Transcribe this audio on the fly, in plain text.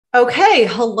Okay,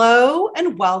 hello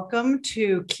and welcome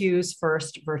to Q's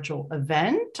first virtual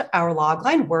event, our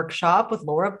Logline workshop with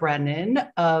Laura Brennan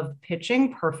of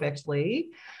Pitching Perfectly.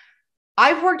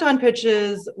 I've worked on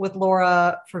pitches with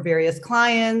Laura for various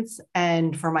clients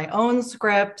and for my own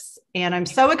scripts, and I'm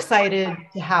so excited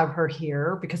to have her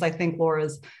here because I think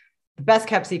Laura's the best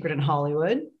kept secret in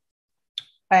Hollywood,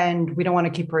 and we don't want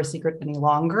to keep her a secret any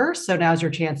longer. So now's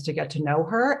your chance to get to know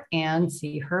her and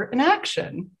see her in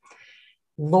action.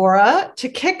 Laura, to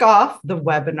kick off the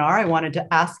webinar, I wanted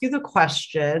to ask you the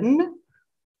question,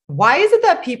 why is it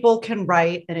that people can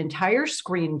write an entire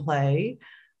screenplay,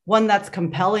 one that's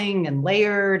compelling and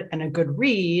layered and a good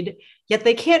read, yet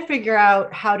they can't figure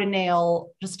out how to nail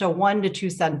just a 1 to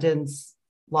 2 sentence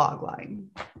log line?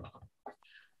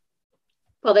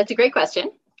 Well, that's a great question.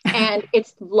 And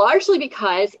it's largely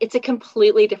because it's a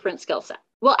completely different skill set.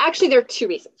 Well, actually, there are two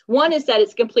reasons. One is that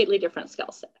it's a completely different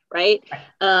skill set, right?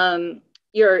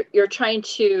 You're trying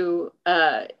to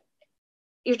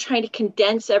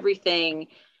condense everything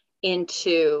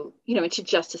into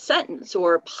just a sentence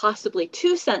or possibly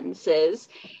 2 sentences,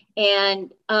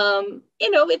 and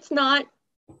it's not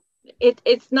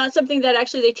something that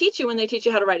actually they teach you when they teach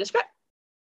you how to write a script.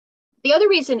 The other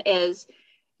reason is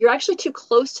you're actually too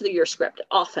close to your script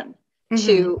often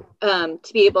to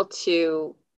be able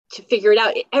to figure it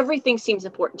out. Everything seems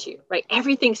important to you, right?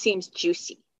 Everything seems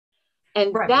juicy,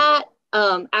 and that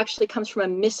actually comes from a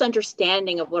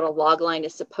misunderstanding of what a logline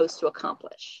is supposed to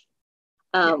accomplish,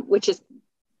 which is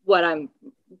what I'm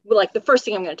like the first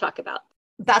thing I'm going to talk about.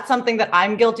 That's something that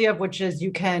I'm guilty of, which is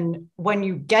you can, when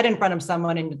you get in front of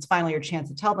someone and it's finally your chance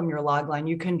to tell them your logline,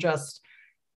 you can just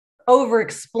over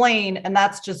explain, and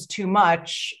that's just too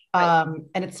much. And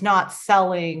it's not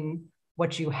selling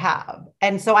what you have.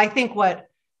 And so I think what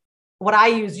I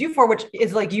use you for, which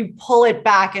is like you pull it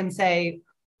back and say,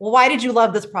 well, why did you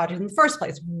love this project in the first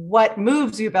place? What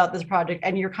moves you about this project?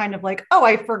 And you're kind of like, oh,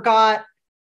 I forgot. I've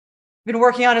been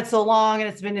working on it so long and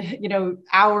it's been,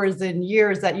 hours and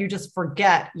years that you just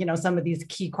forget, some of these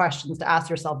key questions to ask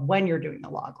yourself when you're doing the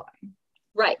log line.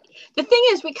 Right. The thing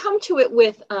is, we come to it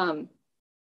with, when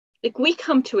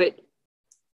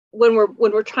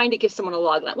we're trying to give someone a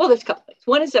log line. Well, there's a couple things.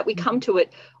 One is that we come to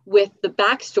it with the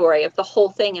backstory of the whole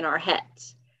thing in our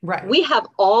heads. Right. We have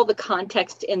all the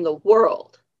context in the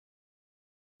world.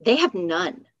 They have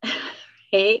none,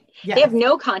 right? Yes. They have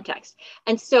no context.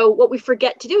 And so what we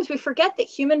forget to do is we forget that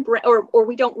human brain, or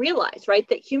we don't realize, right,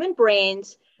 that human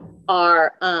brains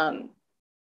are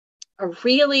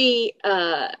really,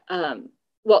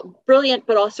 brilliant,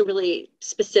 but also really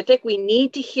specific. We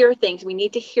need to hear things. We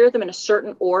need to hear them in a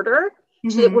certain order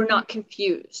so that we're not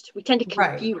confused. We tend to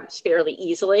confuse fairly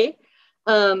easily.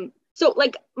 So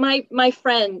like my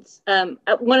friends,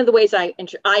 one of the ways I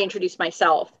introduce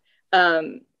myself,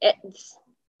 it's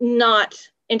not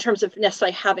in terms of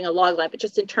necessarily having a log line, but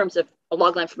just in terms of a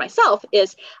log line for myself,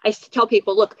 is I tell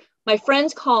people, look, my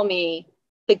friends call me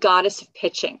the goddess of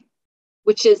pitching,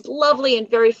 which is lovely and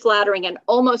very flattering and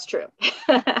almost true.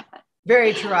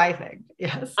 Very true, I think.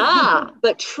 Yes.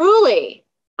 But truly,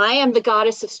 I am the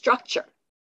goddess of structure.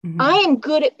 I am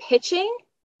good at pitching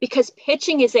because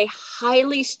pitching is a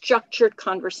highly structured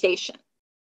conversation.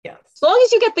 Yes. As long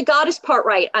as you get the goddess part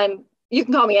right, you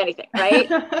can call me anything, right?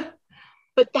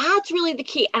 But that's really the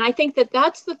key. And I think that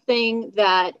that's the thing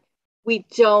that we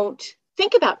don't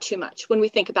think about too much when we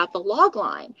think about the log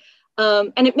line.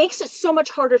 And it makes it so much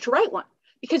harder to write one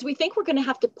because we think we're going to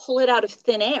have to pull it out of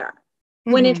thin air,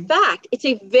 when in fact, it's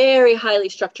a very highly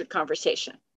structured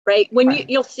conversation, right?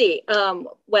 You'll see,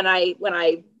 when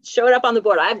I showed up on the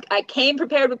board, I came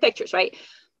prepared with pictures, right?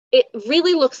 It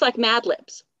really looks like Mad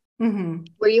Libs,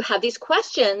 where you have these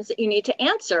questions that you need to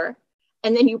answer,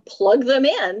 and then you plug them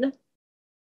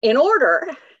in order.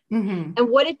 And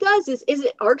what it does is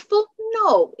it artful?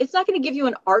 No, it's not going to give you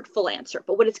an artful answer.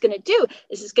 But what it's going to do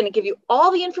is it's going to give you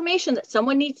all the information that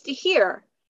someone needs to hear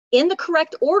in the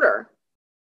correct order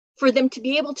for them to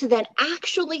be able to then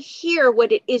actually hear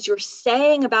what it is you're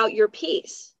saying about your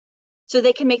piece, so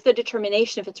they can make the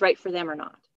determination if it's right for them or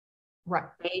not.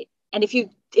 Right. And if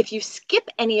you skip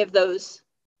any of those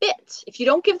bits, if you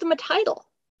don't give them a title,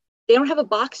 they don't have a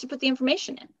box to put the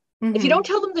information in. If you don't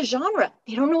tell them the genre,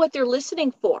 they don't know what they're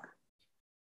listening for.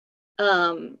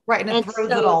 And it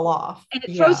throws it all off. And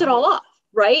it throws it all off,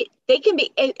 right? They can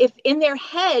be, if in their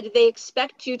head, they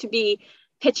expect you to be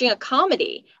pitching a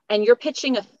comedy and you're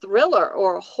pitching a thriller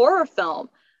or a horror film,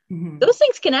 those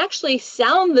things can actually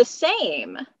sound the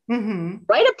same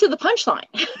right up to the punchline.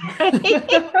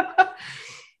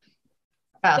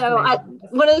 So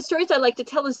one of the stories I like to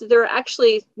tell is that there are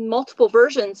actually multiple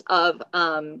versions of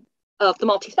the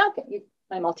Maltese Falcon.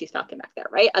 my Maltese Falcon back there,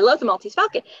 right? I love the Maltese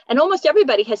Falcon. And almost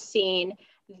everybody has seen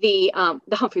the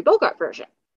Humphrey Bogart version,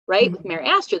 right? Mm-hmm. With Mary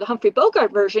Astor. The Humphrey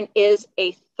Bogart version is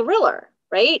a thriller,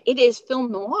 right? It is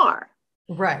film noir.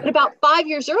 Right. But about 5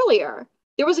 years earlier,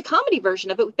 there was a comedy version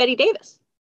of it with Bette Davis.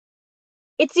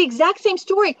 It's the exact same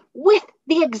story with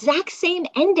the exact same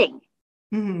ending.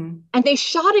 Mm-hmm. And they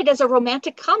shot it as a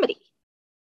romantic comedy.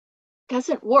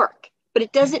 Doesn't work, but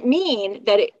it doesn't mean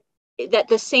that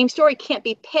the same story can't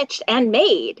be pitched and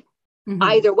made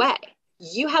either way.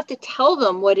 You have to tell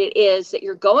them what it is that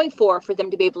you're going for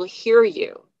them to be able to hear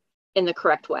you in the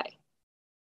correct way.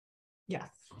 Yes.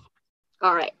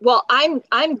 All right. Well,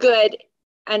 I'm good.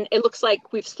 And it looks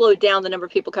like we've slowed down the number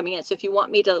of people coming in. So if you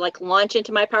want me to like launch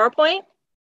into my PowerPoint.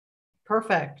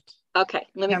 Perfect. Okay.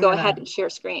 Let me go ahead and share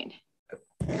screen.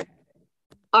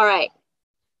 All right.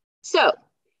 So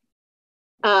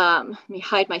let me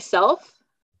hide myself.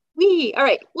 All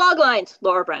right. Loglines,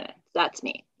 Laura Brennan. That's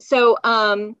me. So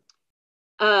I'm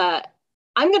going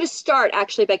to start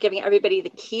actually by giving everybody the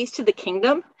keys to the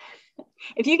kingdom.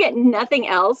 If you get nothing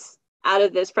else out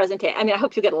of this presentation, I mean, I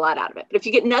hope you get a lot out of it, but if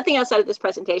you get nothing else out of this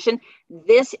presentation,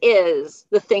 this is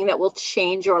the thing that will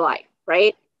change your life,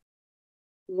 right?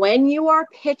 When you are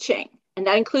pitching, and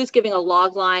that includes giving a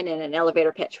log line and an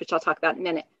elevator pitch, which I'll talk about in a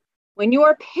minute. When you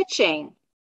are pitching,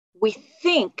 we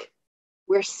think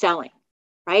we're selling,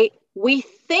 right? We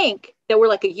think that we're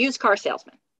like a used car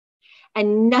salesman,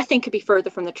 and nothing could be further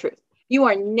from the truth. You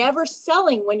are never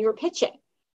selling when you're pitching.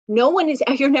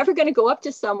 You're never going to go up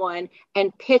to someone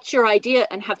and pitch your idea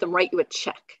and have them write you a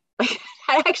check. Like,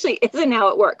 that actually isn't how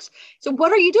it works. So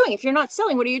what are you doing? If you're not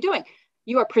selling, what are you doing?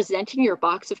 You are presenting your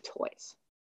box of toys.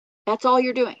 That's all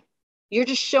you're doing. You're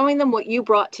just showing them what you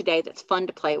brought today that's fun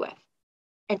to play with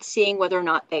and seeing whether or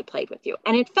not they played with you.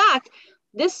 And in fact,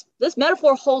 this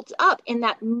metaphor holds up in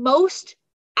that most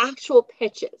actual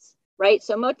pitches, right?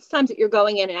 So most times that you're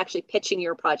going in and actually pitching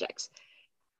your projects,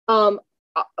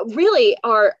 really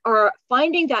are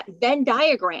finding that Venn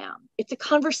diagram. It's a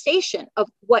conversation of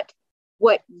what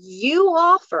you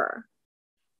offer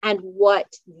and what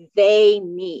they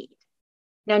need.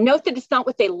 Now, note that it's not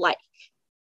what they like.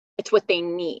 It's what they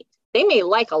need. They may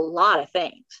like a lot of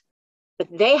things, but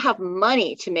they have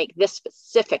money to make this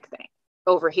specific thing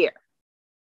over here.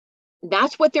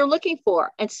 That's what they're looking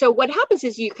for. And so what happens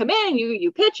is you come in,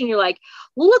 you pitch, and you're like,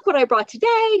 well, look what I brought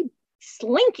today.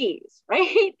 Slinkies,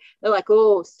 right? They're like,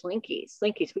 oh, Slinkies.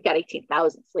 We got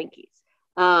 18,000 Slinkies.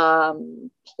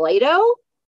 Play-Doh.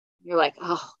 You're like,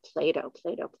 oh, Play-Doh.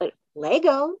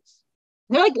 Legos.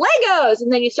 And they're like, Legos.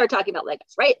 And then you start talking about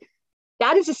Legos, right?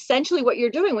 That is essentially what you're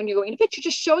doing when you're going to pitch. You're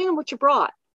just showing them what you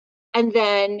brought. And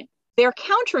then they're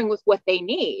countering with what they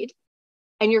need.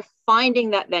 And you're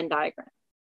finding that Venn diagram.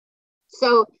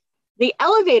 So the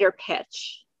elevator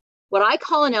pitch, what I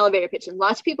call an elevator pitch, and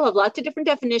lots of people have lots of different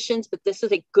definitions, but this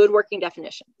is a good working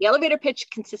definition. The elevator pitch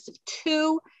consists of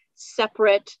two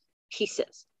separate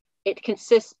pieces. It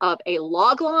consists of a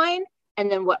log line and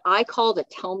then what I call the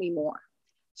tell me more.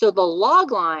 So the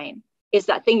log line is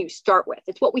that thing you start with.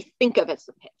 It's what we think of as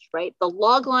the pitch, right? The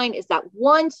log line is that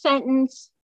one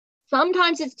sentence.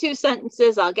 Sometimes it's two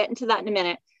sentences. I'll get into that in a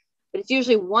minute, but it's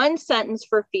usually one sentence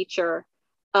for a feature.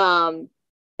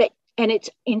 And its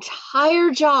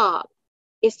entire job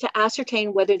is to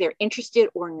ascertain whether they're interested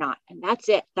or not. And that's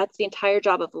it. That's the entire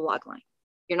job of the log line.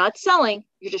 You're not selling,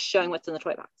 you're just showing what's in the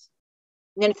toy box.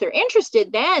 And then if they're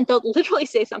interested, then they'll literally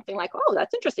say something like, oh,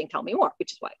 that's interesting, tell me more,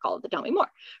 which is why I call it the tell me more,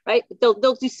 right? They'll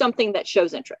do something that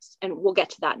shows interest. And we'll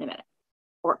get to that in a minute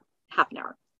or half an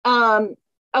hour.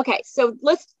 Okay, so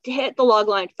let's hit the log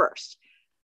line first.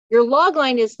 Your log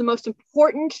line is the most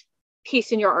important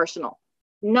piece in your arsenal.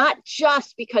 Not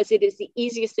just because it is the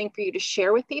easiest thing for you to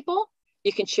share with people.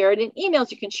 You can share it in emails.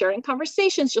 You can share it in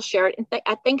conversations. You'll share it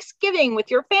at Thanksgiving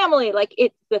with your family. Like,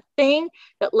 it's the thing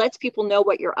that lets people know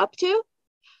what you're up to,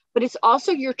 but it's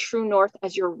also your true north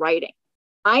as you're writing.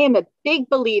 I am a big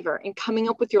believer in coming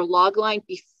up with your log line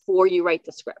before you write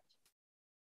the script,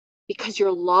 because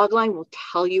your log line will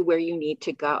tell you where you need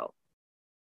to go.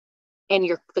 And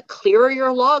the clearer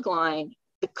your log line,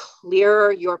 the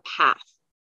clearer your path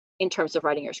in terms of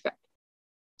writing your script.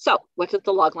 So what does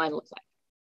the log line look like?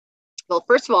 Well,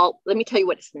 first of all, let me tell you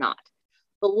what it's not.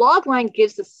 The log line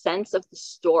gives a sense of the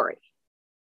story.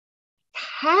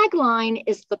 Tagline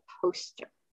is the poster.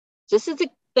 This is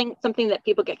something that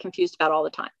people get confused about all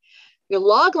the time. Your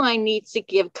log line needs to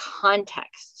give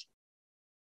context.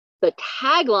 The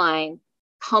tagline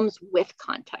comes with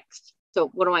context. So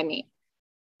what do I mean?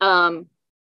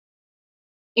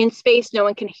 In space, no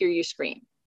one can hear you scream,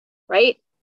 right?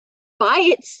 By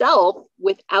itself,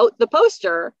 without the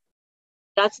poster,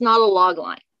 that's not a log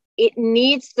line. it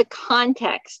needs the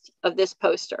context of this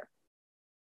poster.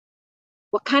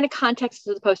 What kind of context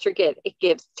does the poster give? It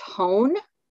gives tone,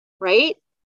 right?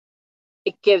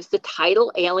 It gives the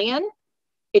title, Alien.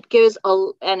 It gives,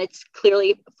 and it's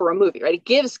clearly for a movie, right? It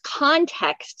gives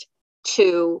context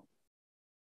to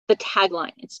the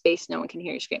tagline, in space, no one can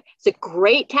hear you scream. It's a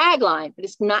great tagline, but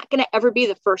it's not going to ever be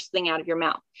the first thing out of your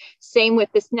mouth. Same with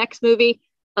this next movie,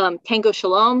 Tango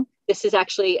Shalom. This is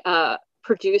actually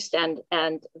produced, and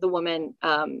the woman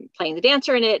playing the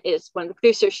dancer in it is one of the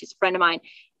producers. She's a friend of mine.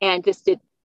 And this is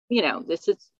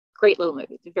a great little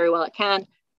movie. It did very well. It can.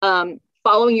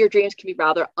 Following your dreams can be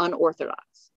rather unorthodox.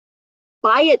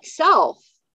 By itself,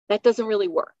 that doesn't really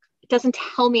work. It doesn't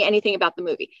tell me anything about the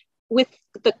movie. With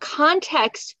the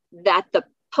context that the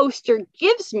poster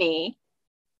gives me,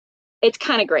 it's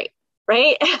kind of great,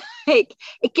 right? Like,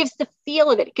 it gives the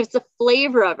feel of it. It gives the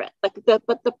flavor of it. But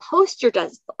the poster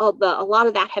does a lot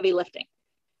of that heavy lifting.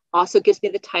 Also gives me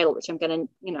the title, which I'm going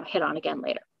to hit on again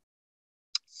later.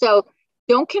 So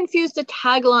don't confuse the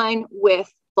tagline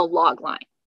with the logline.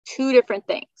 Two different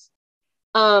things.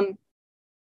 The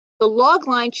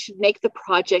logline should make the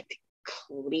project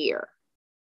clear.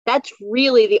 That's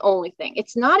really the only thing.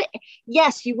 It's not,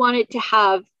 yes, you want it to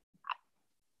have,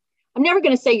 I'm never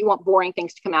going to say you want boring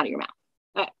things to come out of your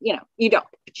mouth. You don't,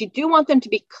 but you do want them to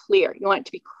be clear. You want it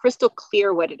to be crystal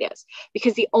clear what it is,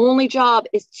 because the only job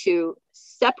is to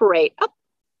separate. I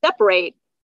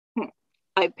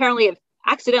apparently have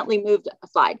accidentally moved a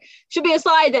slide. Should be a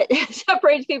slide that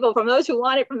separates people from those who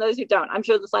want it from those who don't. I'm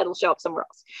sure the slide will show up somewhere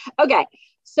else. Okay,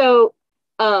 so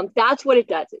that's what it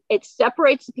does. It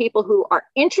separates the people who are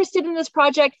interested in this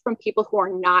project from people who are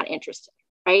not interested,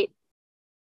 right?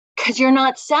 Because you're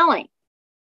not selling.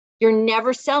 You're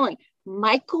never selling.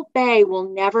 Michael Bay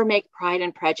will never make Pride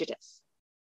and Prejudice.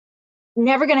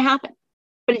 Never going to happen.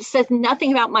 But it says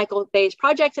nothing about Michael Bay's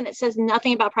projects, and it says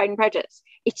nothing about Pride and Prejudice.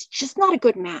 It's just not a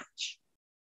good match.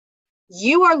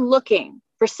 You are looking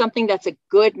for something that's a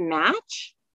good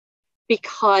match,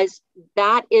 because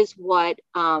that is what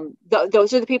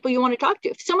those are the people you want to talk to.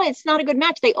 If someone, it's not a good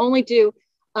match, they only do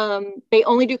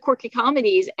quirky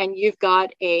comedies, and you've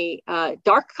got a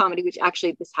dark comedy, which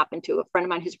actually this happened to a friend of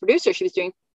mine who's a producer. She was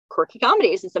doing quirky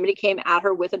comedies, and somebody came at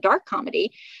her with a dark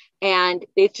comedy, and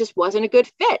it just wasn't a good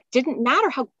fit. Didn't matter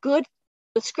how good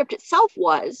the script itself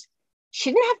was.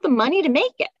 She didn't have the money to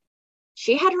make it.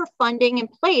 She had her funding in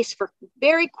place for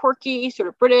very quirky sort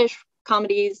of British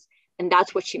comedies, and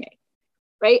that's what she made.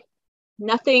 Right?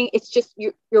 Nothing, it's just,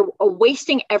 you're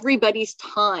wasting everybody's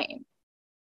time.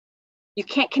 You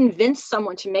can't convince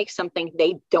someone to make something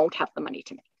they don't have the money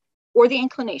to make or the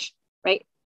inclination, right?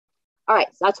 All right,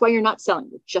 so that's why you're not selling,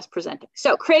 you're just presenting.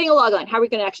 So creating a logline, how are we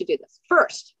going to actually do this?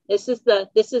 First, this is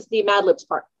the Mad Libs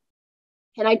part.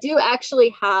 And I do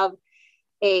actually have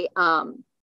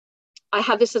I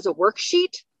have this as a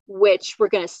worksheet, which we're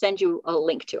going to send you a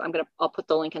link to. I'll put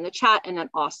the link in the chat, and then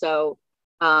also,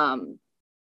 I'll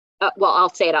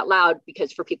say it out loud,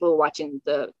 because for people who are watching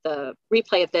the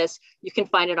replay of this, you can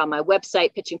find it on my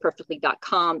website,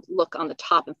 pitchingperfectly.com. Look on the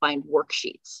top and find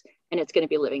worksheets, and it's going to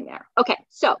be living there. Okay,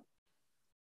 so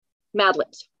Mad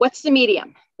Libs. What's the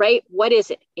medium, right? What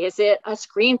is it? Is it a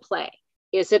screenplay?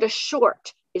 Is it a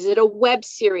short? Is it a web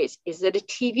series? Is it a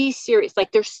TV series?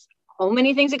 Like, there's so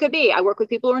many things it could be. I work with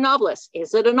people who are novelists.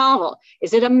 Is it a novel?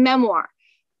 Is it a memoir?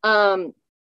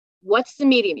 What's the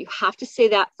medium? You have to say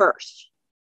that first.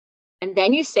 And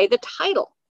then you say the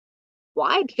title.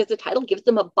 Why? Because the title gives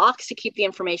them a box to keep the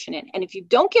information in. And if you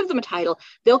don't give them a title,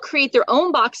 they'll create their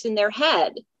own box in their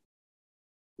head,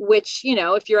 which,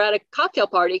 if you're at a cocktail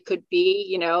party, could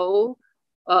be,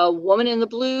 a woman in the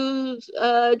blue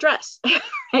dress,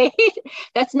 right?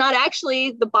 That's not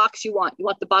actually the box you want. You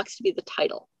want the box to be the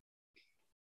title.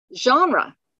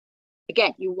 Genre.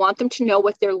 Again, you want them to know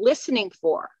what they're listening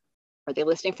for. Are they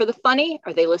listening for the funny?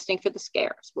 Are they listening for the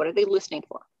scares? What are they listening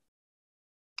for?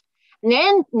 And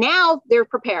then now they're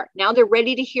prepared. Now they're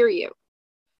ready to hear you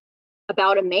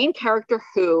about a main character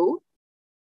who,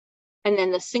 and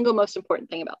then the single most important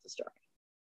thing about the story,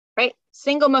 right?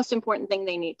 Single most important thing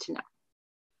they need to know.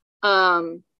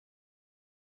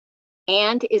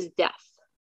 And is death,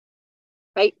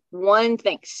 right? One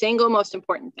thing, single most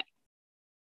important thing.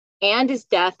 And is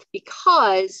death,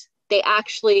 because they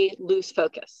actually lose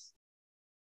focus.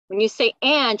 When you say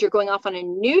and, you're going off on a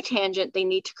new tangent. They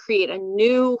need to create a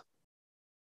new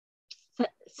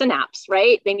synapse,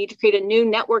 right? They need to create a new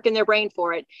network in their brain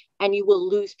for it, and you will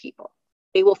lose people.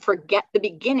 They will forget the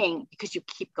beginning because you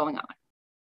keep going on.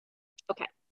 Okay,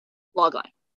 logline.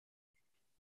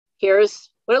 Here's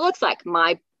what it looks like.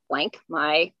 My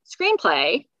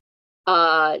screenplay,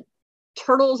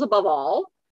 turtles above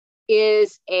all.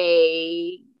 is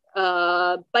a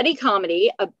buddy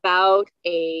comedy about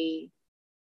a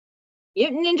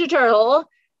mutant ninja turtle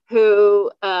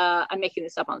who I'm making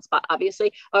this up on the spot,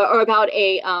 obviously, or about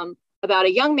a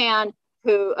young man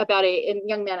who and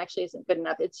young man actually isn't good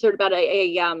enough. It's sort of about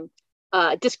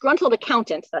a disgruntled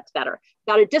accountant. That's better.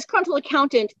 About a disgruntled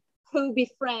accountant who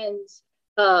befriends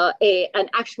an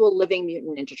actual living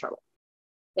mutant ninja turtle.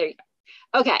 There you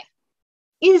go. Okay.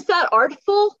 Is that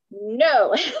artful?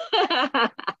 No.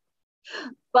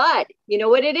 But you know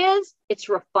what it is? It's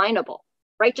refinable,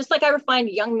 right? Just like I refined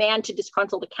young man to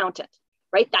disgruntled accountant,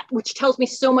 right? That which tells me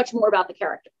so much more about the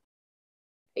character.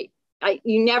 Right?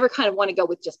 You never kind of want to go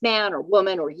with just man or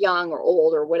woman or young or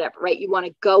old or whatever, right? You want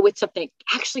to go with something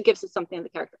that actually gives it something in the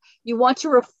character. You want to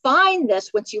refine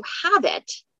this once you have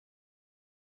it.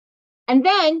 And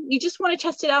then you just want to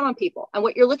test it out on people. And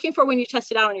what you're looking for when you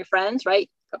test it out on your friends, right?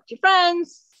 Go up to your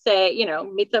friends, say,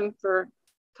 meet them for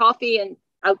coffee and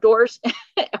outdoors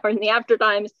or in the after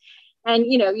times. And,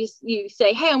 you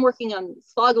say, hey, I'm working on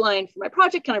this logline for my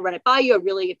project. Can I run it by you? I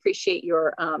really appreciate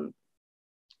your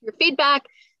feedback.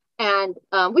 And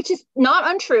which is not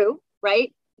untrue,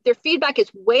 right? Their feedback is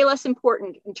way less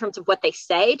important in terms of what they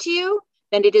say to you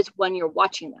than it is when you're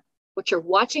watching them. What you're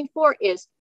watching for is,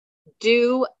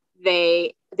 do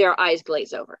their eyes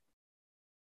glaze over?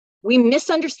 We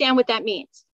misunderstand what that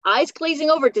means. Eyes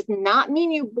glazing over does not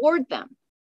mean you bored them.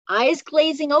 Eyes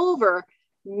glazing over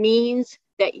means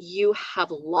that you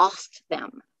have lost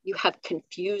them. You have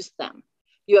confused them.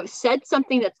 You have said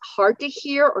something that's hard to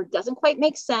hear or doesn't quite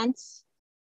make sense.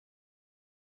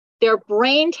 Their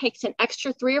brain takes an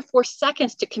extra 3 or 4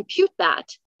 seconds to compute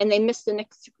that, and they miss the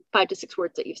next 5 to 6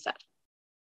 words that you've said.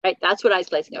 Right? That's what eyes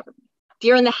glazing over means.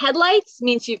 Deer in the headlights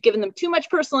means you've given them too much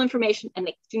personal information and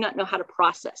they do not know how to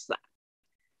process that.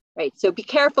 Right? So be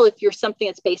careful if you're something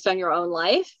that's based on your own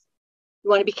life.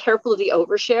 You want to be careful of the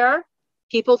overshare.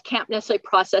 People can't necessarily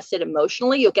process it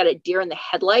emotionally. You'll get a deer in the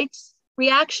headlights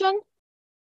reaction.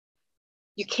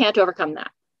 You can't overcome that.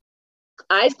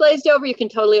 Eyes glazed over, you can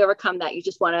totally overcome that. You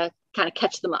just want to kind of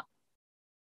catch them up.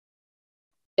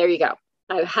 There you go.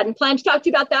 I hadn't planned to talk to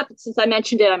you about that, but since I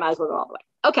mentioned it, I might as well go all the way.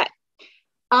 Okay.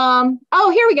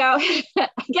 Here we go.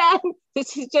 Again,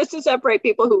 this is just to separate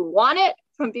people who want it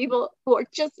from people who are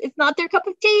just, it's not their cup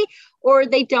of tea, or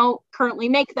they don't currently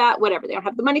make that, whatever. They don't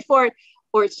have the money for it,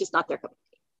 or it's just not their cup of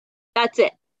tea. That's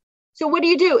it. So what do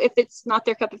you do if it's not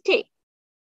their cup of tea,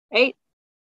 right?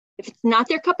 If it's not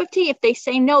their cup of tea, if they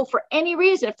say no for any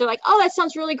reason, if they're like, oh, that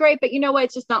sounds really great, but you know what,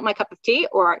 it's just not my cup of tea,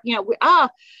 or, we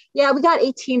got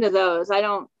 18 of those. I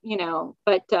don't,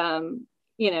 but,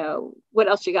 what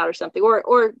else you got or something,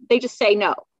 or they just say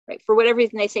no, right? For whatever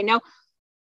reason they say no,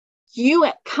 you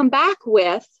come back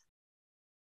with,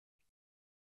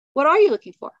 what are you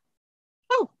looking for?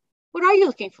 Oh, what are you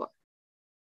looking for?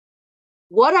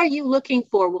 What are you looking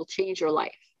for will change your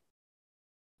life.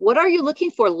 What are you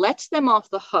looking for lets them off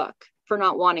the hook for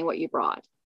not wanting what you brought.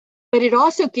 But it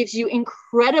also gives you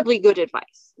incredibly good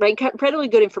advice, right? Incredibly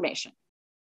good information.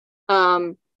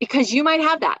 Because you might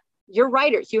have that. You're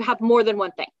writers. You have more than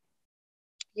one thing.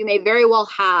 You may very well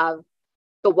have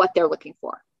the what they're looking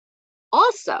for.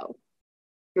 Also,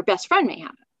 your best friend may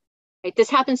have it. Right? This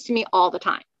happens to me all the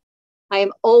time. I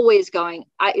am always going,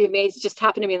 it may just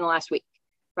happen to me in the last week,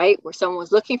 right? Where someone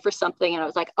was looking for something and I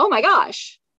was like, oh my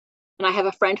gosh. And I have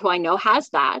a friend who I know has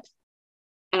that.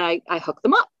 And I hook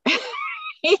them up.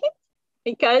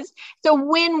 Because it's a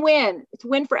win-win. It's a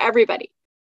win for everybody.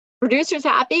 Producer's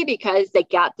happy because they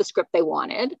got the script they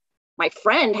wanted. My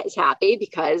friend is happy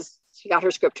because she got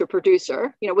her script to a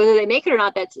producer. Whether they make it or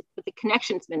not, but the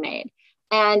connection's been made.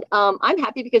 And I'm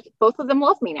happy because both of them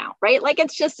love me now, right? Like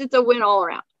it's a win all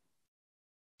around.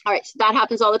 All right, so that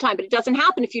happens all the time, but it doesn't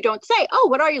happen if you don't say, oh,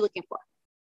 what are you looking for?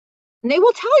 And they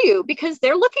will tell you because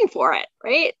they're looking for it,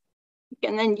 right?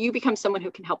 And then you become someone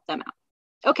who can help them out.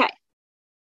 Okay.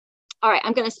 All right,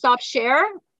 I'm going to stop share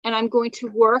and I'm going to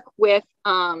work with,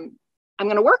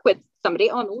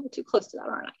 somebody. Oh, I'm a little too close to that,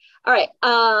 aren't I? All right.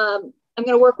 I'm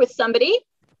going to work with somebody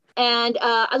and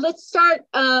let's start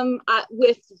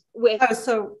with. Oh,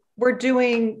 so we're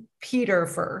doing Peter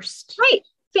first. Right.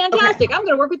 Fantastic. Okay. I'm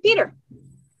going to work with Peter.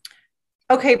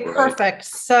 Okay, perfect.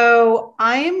 So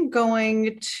I am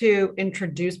going to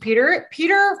introduce Peter.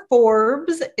 Peter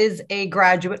Forbes is a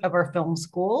graduate of our film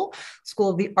school,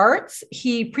 School of the Arts.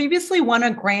 He previously won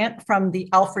a grant from the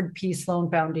Alfred P. Sloan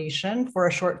Foundation for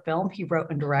a short film he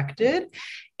wrote and directed.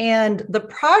 And the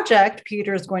project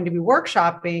Peter is going to be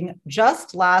workshopping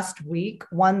just last week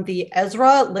won the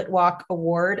Ezra Litwack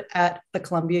Award at the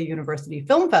Columbia University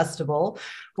Film Festival,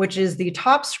 which is the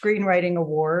top screenwriting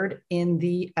award in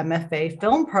the MFA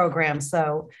film program.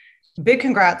 So big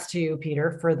congrats to you,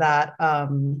 Peter, for that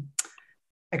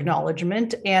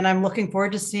acknowledgement. And I'm looking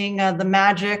forward to seeing the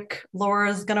magic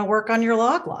Laura's going to work on your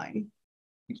log line.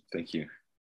 Thank you.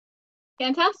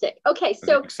 Fantastic. Okay,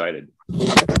 so I'm excited.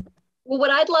 Well,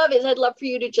 what I'd love for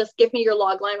you to just give me your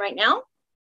log line right now.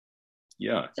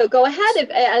 Yeah. So go ahead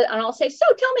and I'll say, so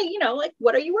tell me, like,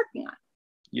 what are you working on?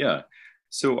 Yeah.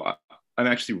 So I'm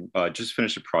actually just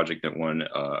finished a project that won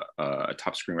a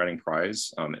top screenwriting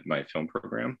prize at my film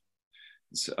program.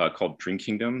 It's called Dream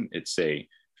Kingdom. It's a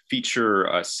feature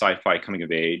sci-fi coming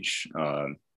of age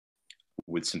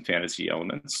with some fantasy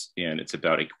elements. And it's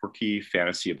about a quirky,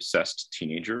 fantasy-obsessed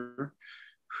teenager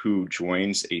who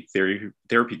joins a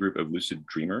therapy group of lucid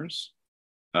dreamers.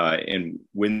 And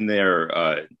when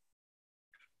they're,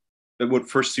 what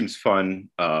first seems fun,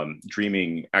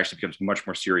 dreaming actually becomes much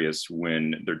more serious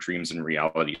when their dreams and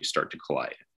reality start to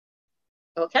collide.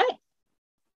 Okay.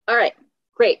 All right,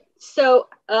 great. So,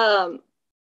 so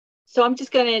I'm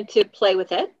just going to play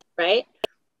with it, right?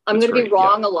 I'm going to be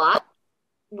wrong a lot.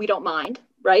 We don't mind,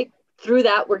 right? Through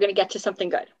that, we're going to get to something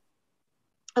good.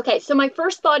 Okay, so my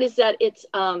first thought is that it's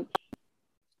a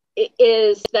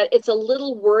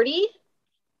little wordy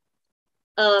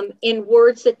in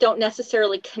words that don't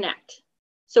necessarily connect.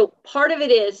 So part of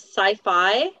it is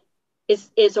sci-fi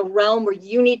is a realm where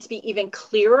you need to be even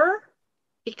clearer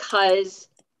because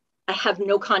I have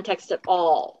no context at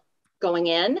all going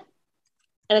in.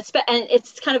 And it's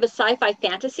kind of a sci-fi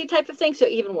fantasy type of thing, so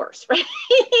even worse, right?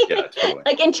 Yeah, totally.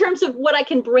 Like in terms of what I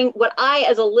can bring, what I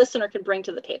as a listener can bring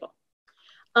to the table.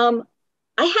 I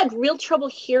had real trouble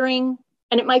hearing,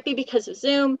 and it might be because of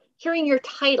Zoom, hearing your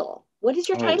title. What is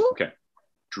your title? Okay.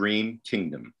 Dream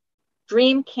Kingdom.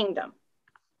 Dream Kingdom.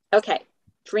 Okay.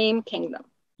 Dream Kingdom.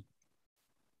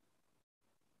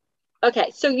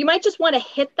 Okay. So you might just want to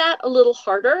hit that a little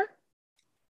harder.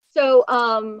 So,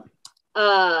 all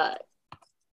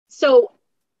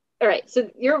right.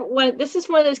 So this is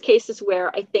one of those cases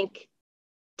where I think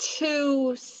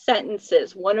 2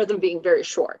 sentences, one of them being very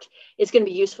short, is going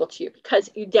to be useful to you because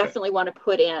you definitely want to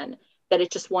put in that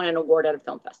it just won an award at a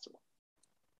film festival.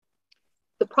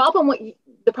 The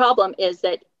problem is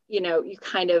that, you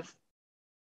kind of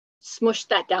smushed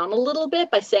that down a little bit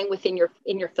by saying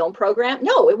in your film program,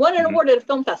 no, it won an award at a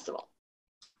film festival.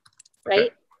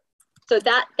 Right? Okay. So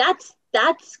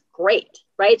that's great,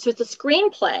 right? So it's a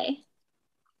screenplay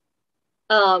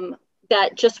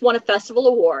that just won a festival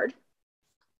award.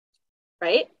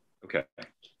 Right? Okay.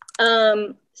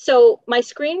 So my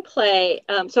screenplay,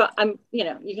 so I'm,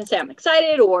 you can say I'm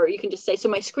excited, or you can just say, so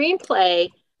my screenplay,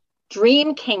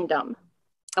 Dream Kingdom,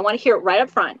 I want to hear it right up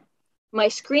front. My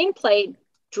screenplay,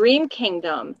 Dream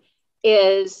Kingdom,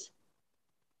 is,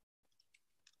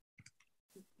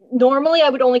 normally I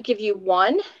would only give you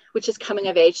 1, which is coming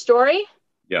of age story.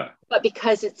 Yeah. But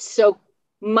because it's so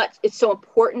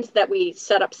important that we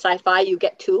set up sci-fi, you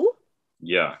get 2.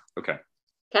 Yeah. Okay.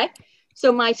 Okay.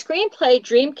 So my screenplay,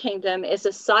 Dream Kingdom, is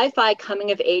a sci-fi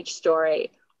coming of age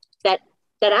story that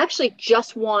actually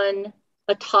just won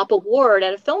a top award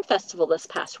at a film festival this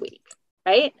past week,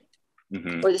 right?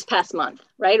 Or this past month,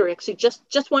 right? Or actually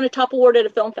just won a top award at a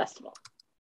film festival,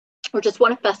 or just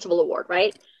won a festival award,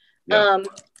 right? Yeah.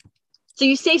 So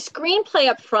you say screenplay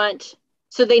up front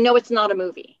so they know it's not a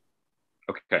movie.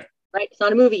 Okay. Right? It's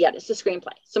not a movie yet. It's a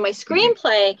screenplay. So my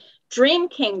screenplay, Dream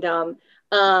Kingdom,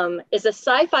 is a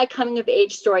sci-fi coming of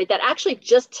age story that actually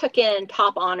just took in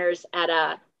top honors at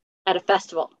a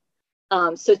festival.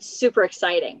 So it's super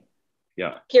exciting.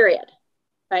 Yeah. Period.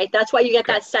 Right? That's why you get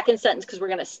that second sentence, because we're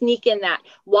going to sneak in that.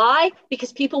 Why?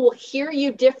 Because people will hear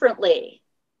you differently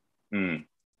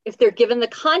if they're given the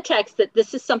context that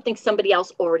this is something somebody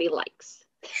else already likes.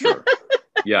 Sure.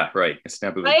 Yeah, right. A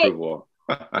stamp of approval.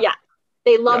 Yeah.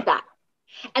 They love that.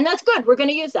 And that's good. We're going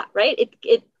to use that, right? It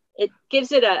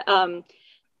gives it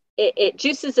it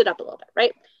juices it up a little bit,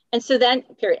 right? And so then,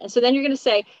 period. And so then you're going to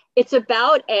say, it's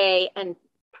about and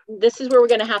this is where we're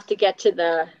going to have to get to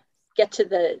a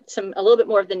little bit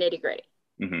more of the nitty gritty.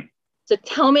 So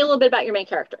tell me a little bit about your main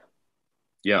character.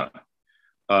 Yeah.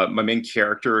 My main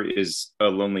character is a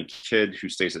lonely kid who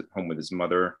stays at home with his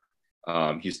mother.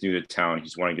 He's new to town.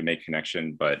 He's wanting to make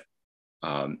connection, but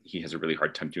he has a really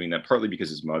hard time doing that, partly because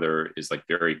his mother is like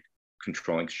very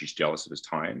controlling. She's jealous of his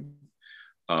time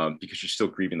because she's still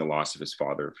grieving the loss of his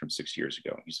father from 6 years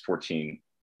ago. He's 14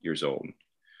 years old.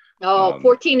 Oh,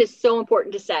 14 is so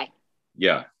important to say.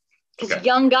 Yeah. Because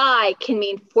young guy can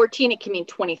mean 14, it can mean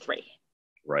 23.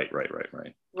 Right.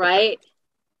 Right?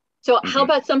 So how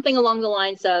about something along the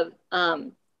lines of,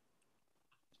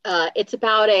 it's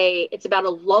about a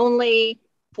lonely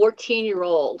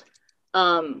 14-year-old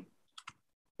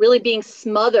really being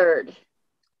smothered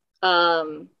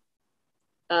um,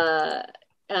 uh,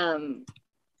 um,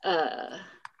 uh,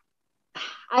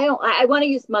 I want to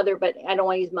use mother, but I don't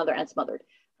want to use mother and smothered.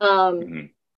 Mm-hmm.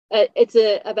 It's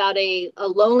about a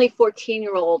lonely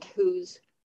 14-year-old whose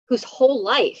whole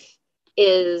life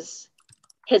is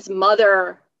his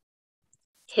mother,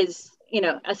 his,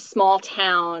 a small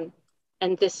town,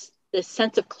 and this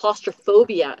sense of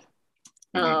claustrophobia,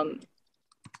 Mm-hmm.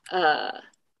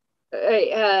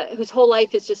 whose whole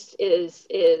life is just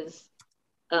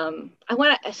I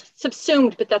want to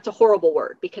subsumed, but that's a horrible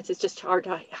word because it's just hard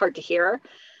to hear.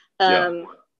 Yeah.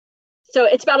 So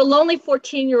it's about a lonely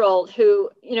 14-year-old who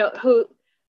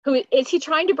is he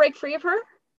trying to break free of her?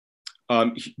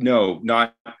 No,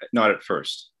 not at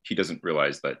first. He doesn't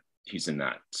realize that he's in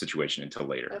that situation until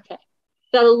later. Okay.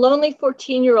 That a lonely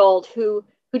 14-year-old who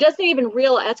doesn't even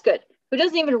realize, that's good, who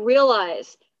doesn't even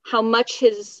realize how much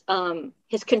his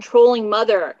controlling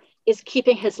mother is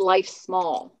keeping his life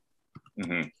small.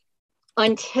 Mm-hmm.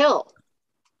 Until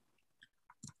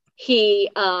he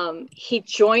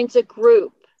joins a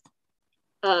group.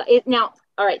 All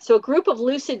right, so a group of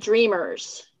lucid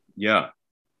dreamers. Yeah.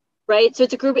 Right? So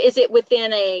it's a group, is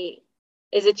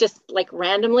it just like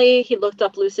randomly he looked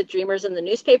up lucid dreamers in the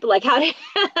newspaper? Like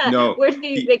No, where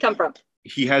did they come from?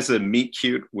 He has a meet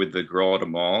cute with the girl at a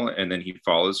mall, and then he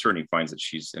follows her and he finds that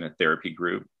she's in a therapy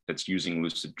group that's using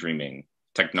lucid dreaming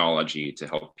technology to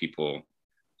help people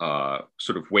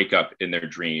sort of wake up in their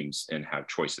dreams and have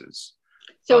choices.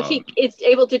 So he is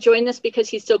able to join this because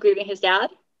he's still grieving his dad?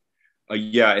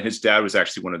 Yeah, and his dad was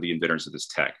actually one of the inventors of this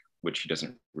tech, which he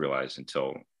doesn't realize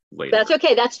until later. That's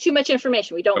okay. That's too much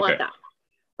information. We don't want that,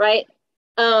 right?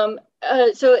 So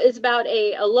it's about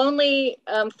a lonely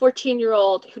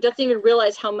 14-year-old who doesn't even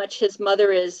realize how much his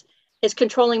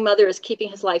controlling mother is keeping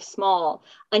his life small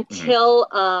until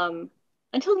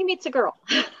he meets a girl.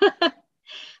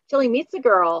 Until he meets a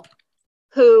girl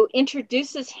who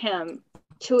introduces him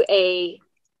to a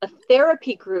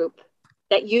therapy group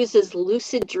that uses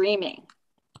lucid dreaming.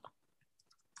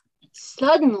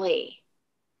 Suddenly,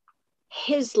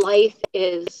 his life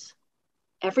is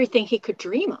everything he could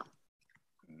dream of.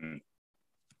 Mm-hmm.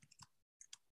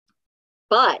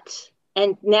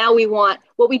 And now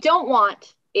what we don't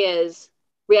want is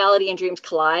reality and dreams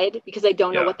collide, because I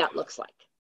don't know what that looks like.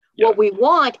 Yeah. What we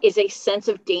want is a sense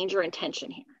of danger and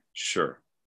tension here. Sure.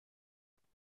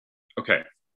 Okay.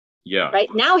 Yeah.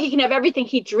 Right now he can have everything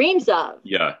he dreams of.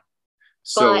 Yeah.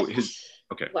 So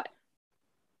what?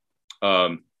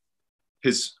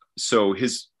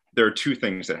 There are two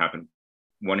things that happen.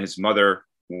 One, his mother,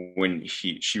 when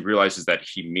she realizes that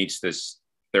he meets this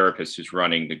therapist who's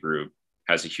running the group,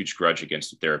 has a huge grudge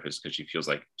against the therapist because she feels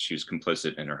like she was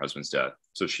complicit in her husband's death.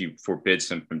 So she forbids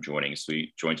him from joining. So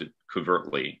he joins it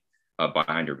covertly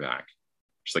behind her back.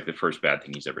 It's like the first bad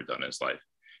thing he's ever done in his life.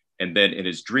 And then in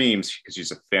his dreams, because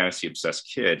he's a fantasy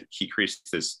obsessed kid, he creates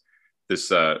this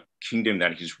kingdom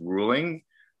that he's ruling,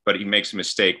 but he makes a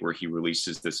mistake where he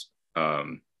releases this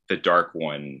the dark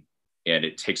one, and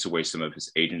it takes away some of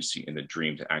his agency in the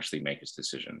dream to actually make his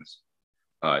decisions.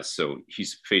 So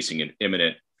he's facing an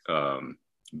imminent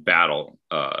battle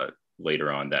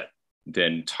later on that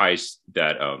then ties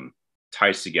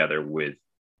together with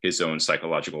his own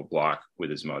psychological block with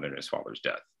his mother and his father's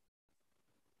death.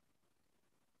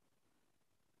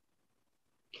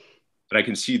 But I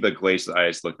can see the glazed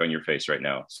eyes look on your face right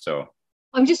now. So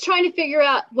I'm just trying to figure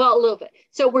out, a little bit.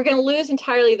 So we're going to lose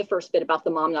entirely the first bit about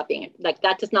the mom not being, like,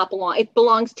 that does not belong. It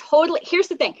belongs totally. Here's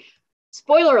the thing.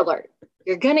 Spoiler alert.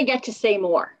 You're going to get to say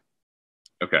more.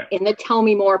 Okay. In the tell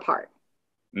me more part.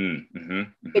 Mm-hmm.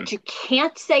 But you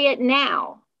can't say it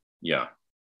now. Yeah.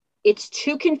 It's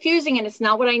too confusing, and it's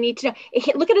not what I need to know.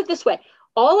 Look at it this way.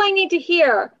 All I need to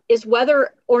hear is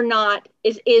whether or not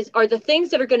are the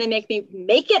things that are going to make me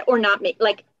make it or not make,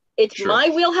 like, it's sure. My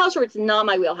wheelhouse or it's not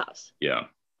my wheelhouse. Yeah.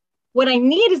 What I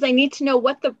need to know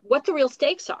what the real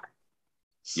stakes are.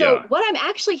 So what I'm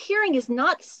actually hearing is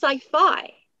not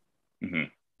sci-fi. Mm-hmm.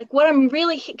 Like, what I'm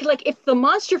really, like, if the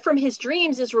monster from his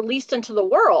dreams is released into the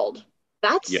world,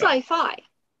 that's sci-fi.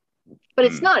 But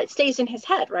it's not. It stays in his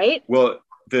head, right? Well,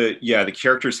 the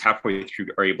characters halfway through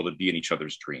are able to be in each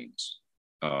other's dreams.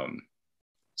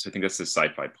 So I think that's the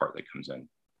sci-fi part that comes in.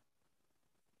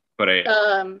 But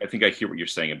I think I hear what you're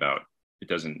saying about it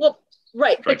doesn't. Well,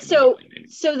 right. But so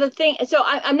the thing. So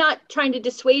I'm not trying to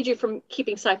dissuade you from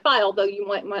keeping sci-fi, although you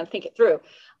might want to think it through.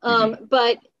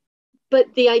 But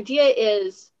the idea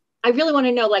is, I really want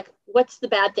to know, like, what's the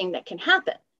bad thing that can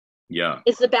happen? Yeah.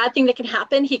 Is the bad thing that can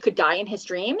happen he could die in his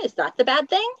dream? Is that the bad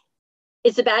thing?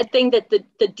 Is the bad thing that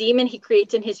the demon he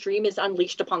creates in his dream is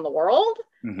unleashed upon the world?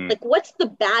 Mm-hmm. Like, what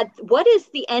is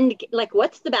the end? Like,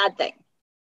 what's the bad thing?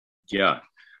 Yeah.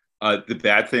 The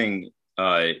bad thing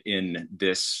in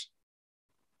this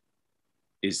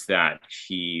is that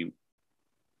he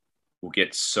will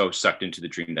get so sucked into the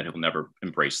dream that he'll never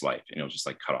embrace life, and he'll just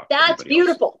like cut off. That's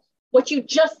beautiful. Else. What you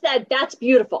just said, that's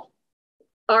beautiful.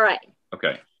 All right.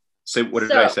 Okay. So what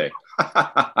did I say?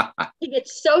 He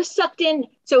gets so sucked in.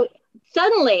 So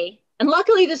suddenly, and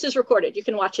luckily this is recorded, you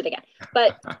can watch it again.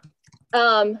 But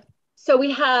so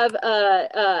we have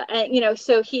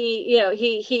so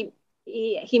he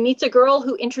meets a girl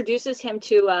who introduces him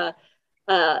to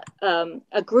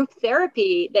a group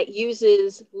therapy that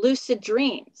uses lucid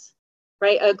dreams,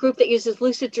 right? A group that uses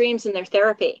lucid dreams in their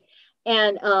therapy.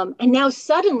 And now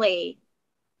suddenly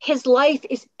his life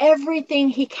is everything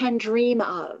he can dream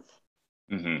of.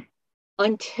 Mm-hmm.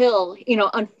 Until,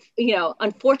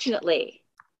 unfortunately,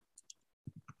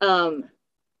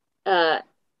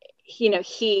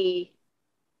 he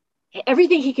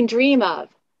everything he can dream of,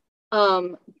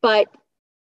 but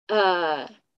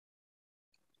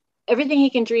everything he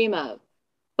can dream of,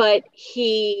 but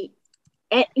everything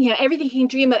he can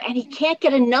dream of, and he can't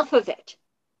get enough of it.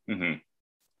 Mm-hmm.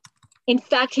 In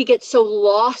fact, he gets so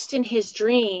lost in his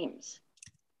dreams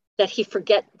that he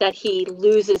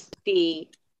loses the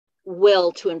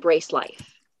will to embrace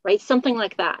life, right? Something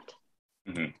like that.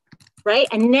 Mm-hmm. Right?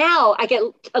 And now I get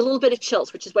a little bit of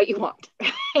chills, which is what you want,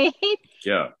 right?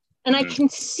 Yeah. And mm-hmm.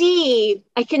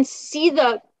 I can see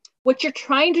what you're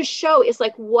trying to show is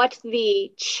like what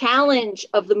the challenge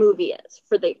of the movie is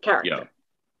for the character. Yeah.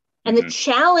 And mm-hmm. the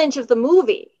challenge of the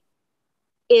movie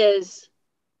is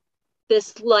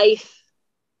this life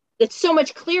that's so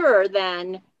much clearer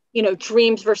than,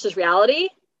 dreams versus reality.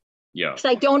 Yeah. Because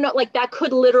I don't know, like that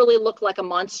could literally look like a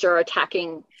monster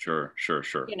attacking. Sure.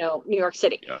 New York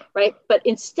City. Yeah. Right. But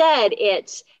instead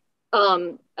it's,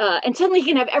 and suddenly he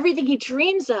can have everything he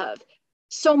dreams of,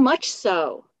 so much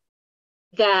so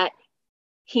that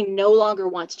he no longer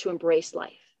wants to embrace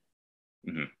life.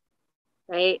 Mm-hmm.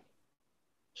 Right.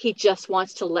 He just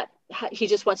wants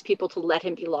people to let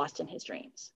him be lost in his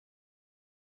dreams.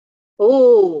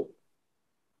 Oh,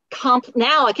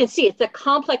 now I can see it's a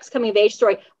complex coming of age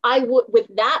story. I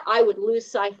would lose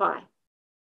sci-fi.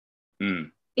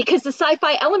 Mm. Because the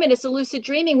sci-fi element is the lucid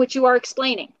dreaming, which you are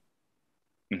explaining.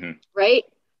 Mm-hmm. Right?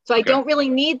 So I don't really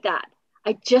need that.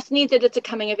 I just need that it's a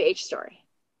coming of age story.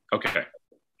 Okay. Do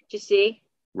you see?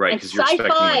 Right, because you're expecting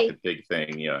like the big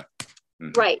thing, yeah.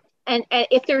 Mm-hmm. Right. And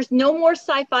if there's no more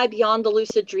sci-fi beyond the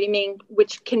lucid dreaming,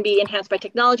 which can be enhanced by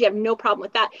technology, I have no problem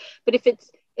with that. But if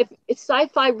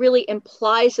sci-fi really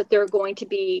implies that there are going to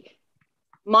be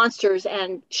monsters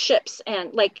and ships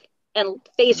and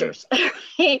phasers, mm-hmm.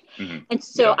 right? Mm-hmm. And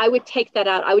so I would take that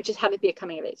out. I would just have it be a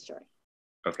coming of age story.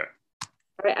 Okay.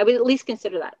 All right. I would at least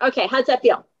consider that. Okay. How's that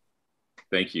feel?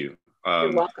 Thank you.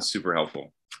 You're welcome. Super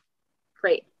helpful.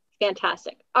 Great.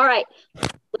 Fantastic. All right.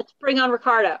 Let's bring on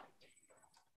Ricardo.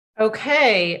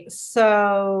 Okay.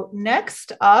 So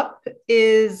next up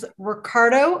is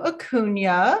Ricardo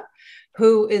Acuna,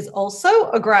 who is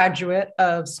also a graduate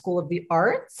of School of the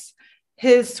Arts.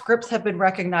 His scripts have been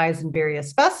recognized in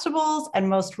various festivals, and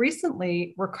most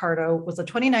recently, Ricardo was a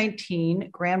 2019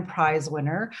 Grand Prize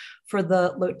winner for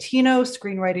the Latino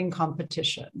Screenwriting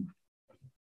Competition.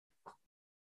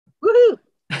 Woohoo!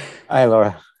 Hi,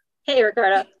 Laura. Hey,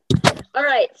 Ricardo. All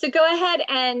right, so go ahead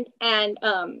and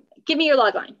give me your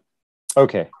logline.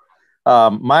 Okay.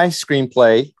 My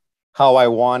screenplay, How I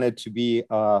Wanted to Be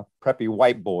a Preppy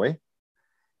White Boy,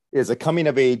 is a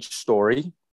coming-of-age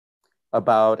story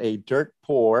about a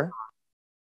dirt-poor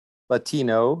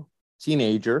Latino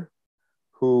teenager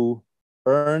who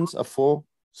earns a full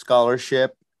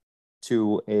scholarship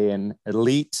to an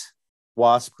elite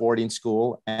WASP boarding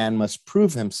school and must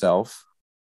prove himself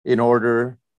in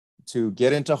order to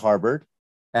get into Harvard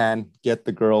and get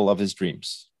the girl of his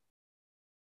dreams.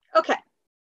 Okay,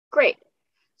 great.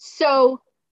 So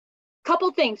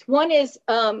couple things. One is,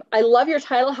 I love your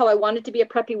title, How I Wanted to Be a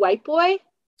Preppy White Boy.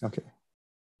 Okay.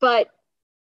 But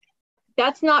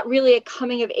that's not really a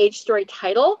coming of age story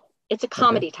title. It's a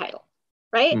comedy title,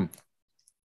 right? Mm.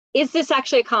 Is this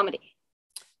actually a comedy?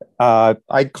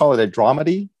 I'd call it a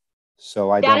dramedy.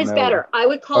 So that is better. I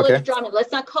would call it a dramedy.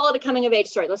 Let's not call it a coming of age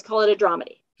story. Let's call it a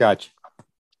dramedy. Gotcha.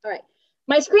 All right.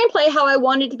 My screenplay, How I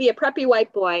Wanted to Be a Preppy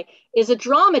White Boy, is a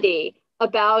dramedy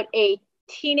about a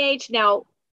teenage, now,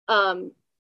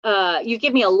 you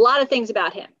give me a lot of things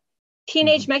about him.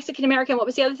 Teenage Mexican-American, what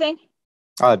was the other thing?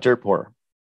 Dirt poor.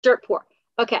 Dirt poor.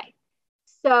 Okay.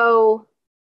 So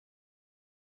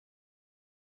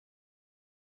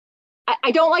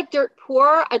I don't like dirt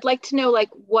poor. I'd like to know like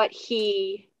what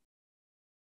he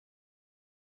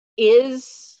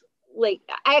is like.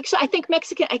 I think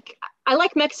Mexican, I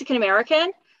like Mexican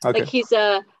American. Okay. Like he's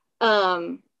a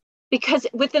because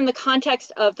within the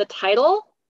context of the title,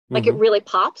 like it really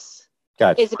pops.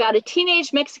 Gotcha. It's about a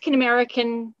teenage Mexican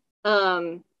American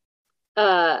boy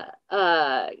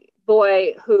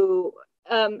who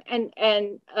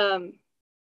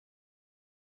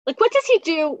like what does he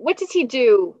do? What does he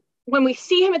do when we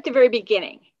see him at the very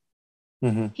beginning?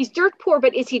 He's dirt poor,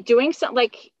 but is he doing something?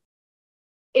 Like,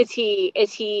 is he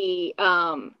he's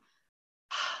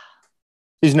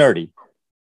nerdy.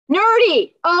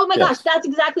 Nerdy. Oh my gosh, that's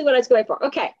exactly what I was going for.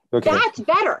 Okay. That's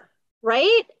better,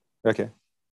 right? Okay.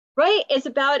 Right. It's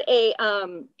about a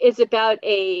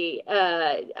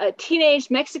teenage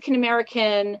Mexican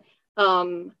American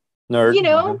nerd. You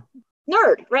know,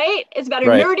 nerd, right? It's about a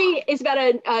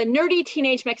nerdy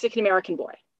teenage Mexican American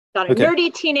boy. About a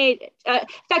nerdy teenage. In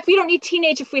fact, we don't need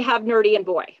teenage if we have nerdy and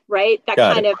boy, right? That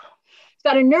kind of. It's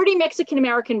about a nerdy Mexican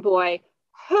American boy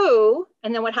who,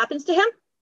 and then what happens to him?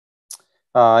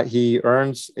 He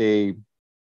earns a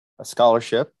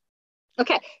scholarship.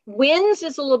 Okay, wins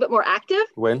is a little bit more active.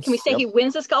 Wins. Can we say he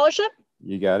wins a scholarship?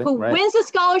 You got it. Who wins a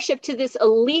scholarship to this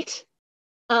elite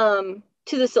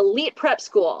prep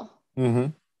school.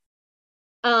 And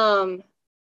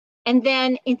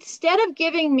then instead of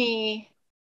giving me,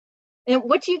 and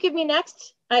what do you give me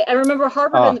next? I remember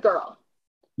Harvard and the girl.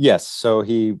 Yes, so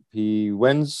he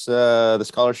wins the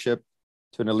scholarship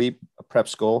to an elite prep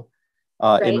school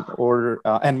in order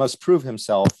and must prove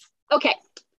himself. Okay,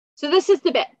 so this is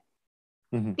the bit.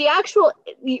 The actual,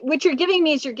 what you're giving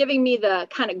me is you're giving me the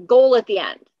kind of goal at the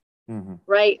end,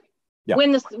 right? Yeah.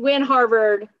 Win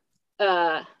Harvard,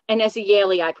 and as a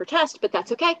Yaley, I protest, but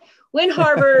that's okay. Win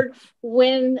Harvard,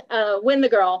 win the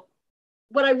girl.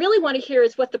 What I really want to hear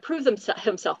is what the prove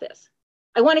himself is.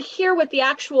 I want to hear what the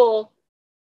actual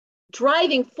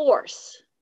driving force,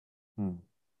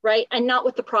 right? And not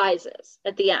what the prize is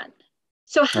at the end.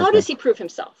 So how does he prove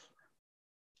himself?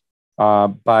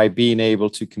 By being able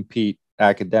to compete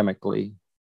academically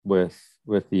with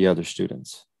the other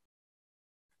students.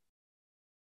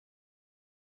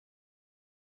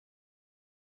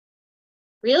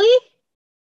 Really?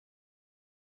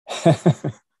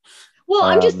 Well,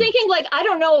 I'm just thinking, like, I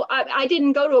don't know. I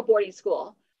didn't go to a boarding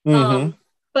school,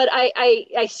 but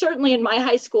I certainly in my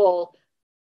high school,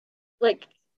 like,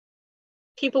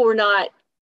 people were not.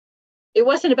 It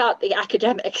wasn't about the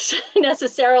academics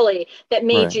necessarily that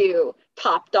made you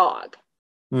top dog,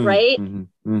 right?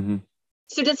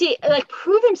 So does he like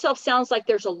prove himself? Sounds like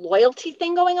there's a loyalty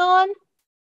thing going on,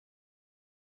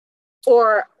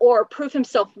 or prove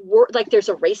himself like there's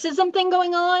a racism thing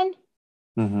going on.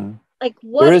 Like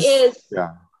what's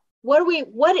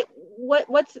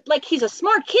like he's a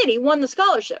smart kid. He won the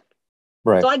scholarship.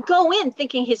 Right. So I go in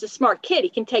thinking he's a smart kid. He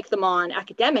can take them on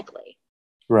academically.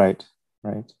 Right.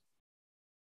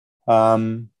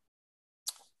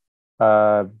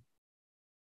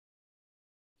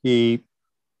 He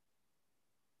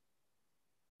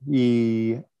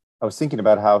I was thinking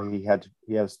about how he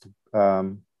has to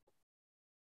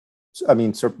I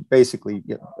mean, so basically,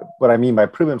 what I mean by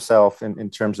prove himself in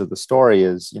terms of the story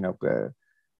is,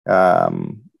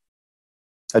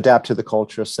 adapt to the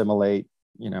culture, assimilate,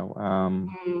 be able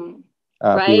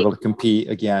to compete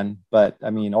again. But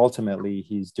I mean, ultimately,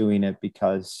 he's doing it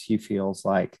because he feels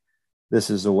like this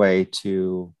is a way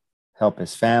to help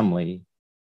his family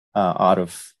out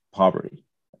of poverty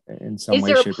in some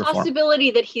way, shape, or form. Is there a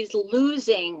possibility that he's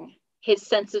losing his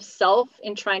sense of self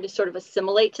in trying to sort of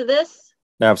assimilate to this?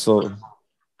 Absolutely.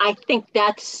 I think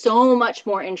that's so much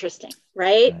more interesting,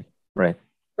 right? Right.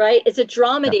 It's a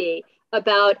dramedy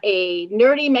about a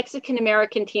nerdy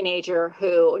Mexican-American teenager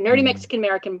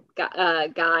Mexican-American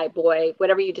guy, boy,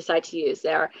 whatever you decide to use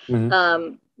there,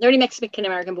 nerdy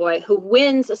Mexican-American boy who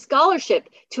wins a scholarship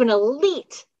to an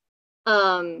elite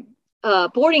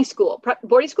boarding school.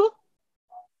 Boarding school?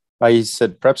 You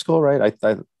said prep school, right? I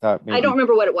thought maybe. I don't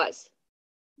remember what it was.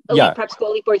 Elite prep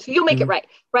school, elite boarding school. You'll make it right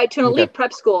to an elite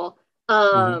prep school,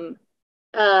 where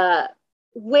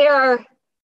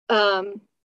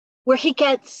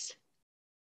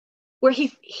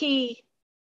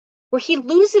he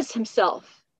loses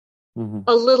himself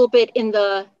a little bit in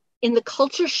the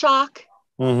culture shock,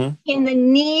 in the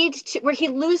need to where he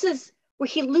loses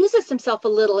himself a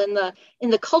little in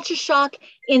the culture shock,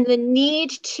 in the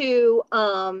need to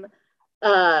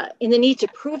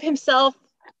prove himself.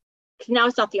 Now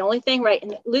it's not the only thing, right?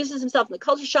 And loses himself in the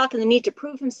culture shock and the need to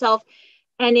prove himself,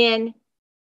 and in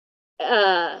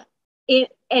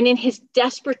his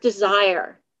desperate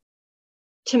desire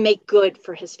to make good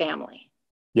for his family.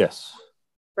 Yes.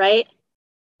 Right.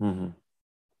 I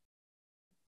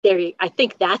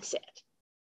think that's it.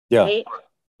 Yeah. Right?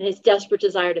 and his desperate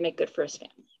desire to make good for his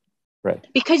family. Right.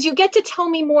 Because you get to tell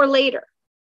me more later.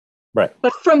 Right.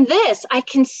 But from this, I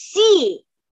can see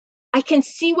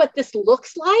what this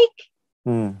looks like.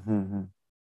 Mm-hmm.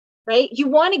 Right? You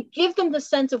want to give them the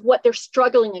sense of what they're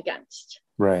struggling against.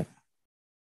 Right.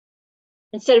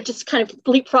 Instead of just kind of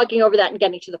leapfrogging over that and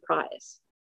getting to the prize.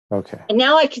 Okay. And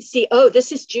now I can see, oh,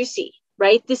 this is juicy,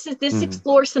 right? This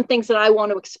explores some things that I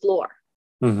want to explore.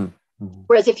 Mm-hmm. Mm-hmm.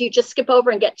 Whereas if you just skip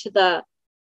over and get to the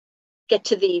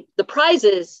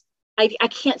prizes, I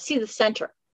can't see the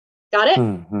center. Got it?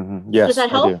 Mm-hmm. Yes, does that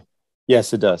help? I do.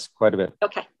 Yes, it does. Quite a bit.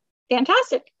 Okay.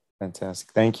 Fantastic.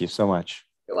 Fantastic. Thank you so much.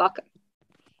 You're welcome.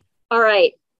 All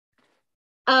right.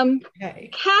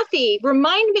 Okay. Kathy,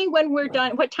 remind me when we're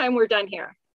done, what time we're done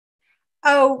here.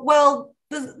 Oh, well,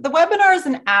 the webinar is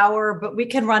an hour, but we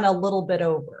can run a little bit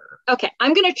over. Okay.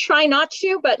 I'm going to try not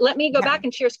to, but let me go back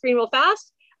and share screen real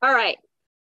fast. All right.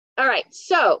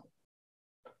 So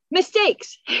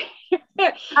mistakes. Here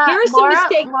are some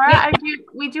mistakes. Laura,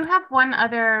 we do have one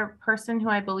other person who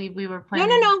I believe we were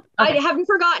planning. No. Okay. I haven't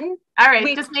forgotten. All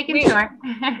right. Just making sure.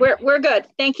 We're good.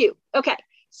 Thank you. Okay.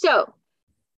 So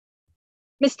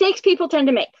mistakes people tend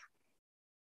to make.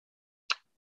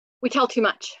 We tell too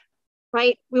much,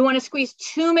 right? We want to squeeze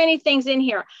too many things in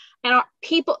here. And our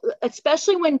people,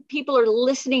 especially when people are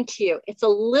listening to you, it's a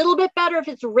little bit better if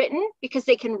it's written because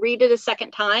they can read it a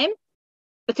second time,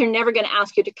 but they're never going to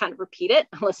ask you to kind of repeat it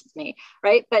unless it's me,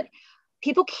 right? But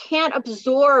people can't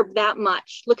absorb that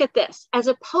much. Look at this, as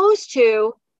opposed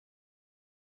to,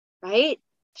 right?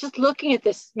 Just looking at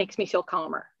this makes me feel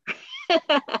calmer.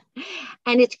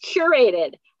 And it's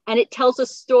curated and it tells a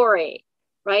story,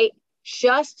 right?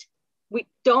 We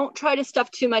don't try to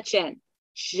stuff too much in.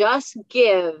 Just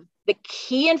give the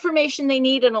key information they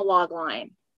need in a log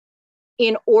line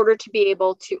in order to be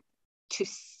able to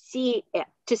see it,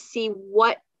 to see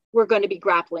what we're going to be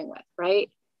grappling with,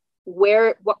 right?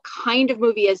 What kind of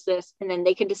movie is this? And then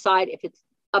they can decide if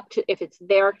it's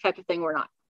their type of thing or not.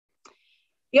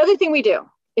 The other thing we do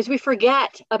is we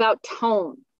forget about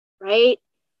tone, right?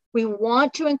 We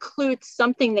want to include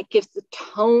something that gives the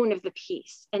tone of the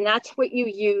piece. And that's what you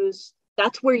use.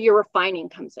 That's where your refining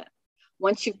comes in.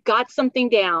 Once you've got something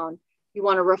down, you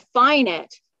want to refine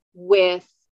it with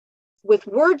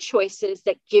word choices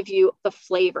that give you the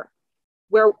flavor.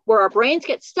 Where our brains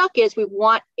get stuck is we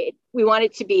want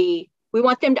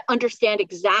them to understand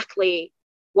exactly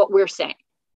what we're saying.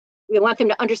 We want them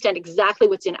to understand exactly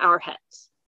what's in our heads,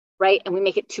 right? And we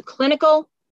make it too clinical.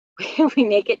 We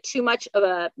make it too much of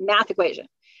a math equation.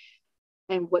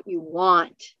 And what you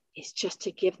want is just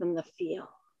to give them the feel,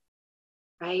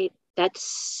 right? That's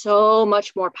so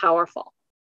much more powerful.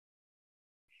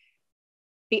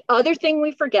 The other thing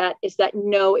we forget is that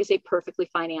no is a perfectly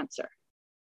fine answer.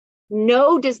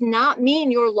 No does not mean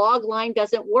your log line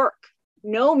doesn't work.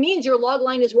 No means your log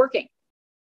line is working.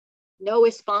 No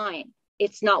is fine.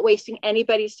 It's not wasting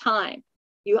anybody's time.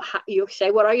 You say,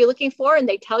 what are you looking for? And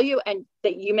they tell you, and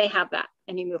that you may have that,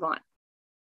 and you move on.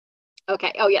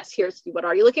 Okay. Oh yes, here's what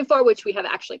are you looking for, which we have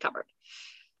actually covered.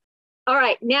 All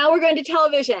right, now we're going to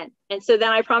television. And so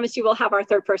then I promise you we'll have our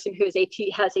third person who has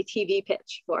a TV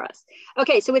pitch for us.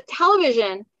 Okay, so with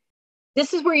television,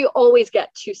 this is where you always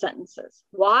get two sentences.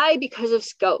 Why? Because of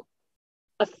scope.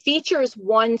 A feature is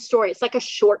one story. It's like a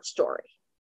short story.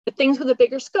 But things with a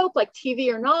bigger scope, like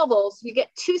TV or novels, you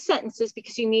get two sentences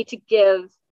because you need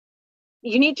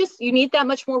that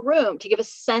much more room to give a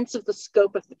sense of the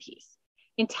scope of the piece.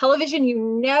 In television, you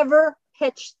never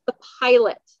pitch the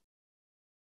pilot.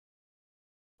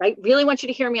 Right? Really want you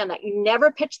to hear me on that. You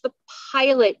never pitch the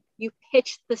pilot, you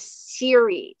pitch the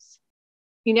series.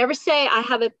 You never say, I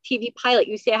have a TV pilot.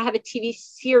 You say, I have a TV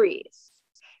series.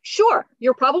 Sure,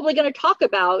 you're probably going to talk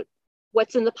about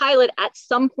what's in the pilot at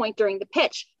some point during the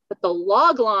pitch, but the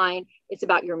log line is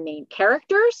about your main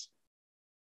characters,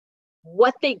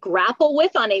 what they grapple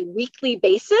with on a weekly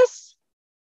basis,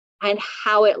 and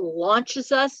how it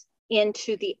launches us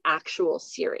into the actual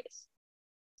series.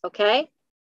 Okay?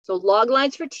 So log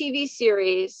lines for TV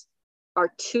series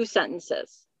are two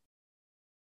sentences.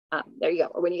 There you go,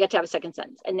 or when you get to have a second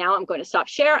sentence. And now I'm going to stop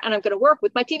share and I'm going to work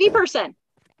with my TV person.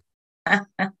 Okay,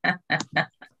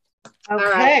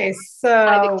 right. so.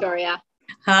 Hi, Victoria.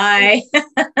 Hi.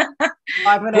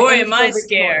 Boy, am I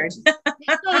scared.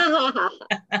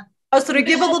 So to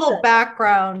give a little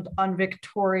background on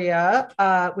Victoria,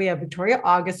 we have Victoria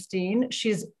Augustine.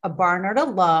 She's a Barnard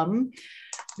alum.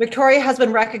 Victoria has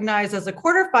been recognized as a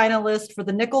quarterfinalist for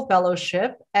the Nickel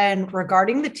Fellowship. And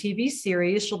regarding the TV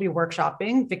series she'll be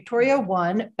workshopping, Victoria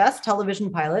won Best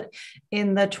Television Pilot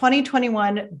in the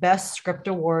 2021 Best Script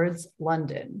Awards,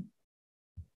 London.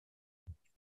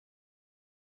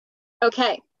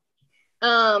 Okay.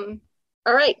 All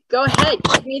right, go ahead.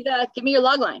 Give me your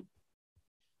log line.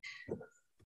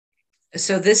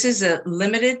 So this is a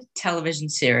limited television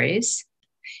series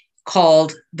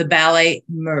called The Ballet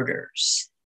Murders.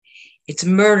 It's a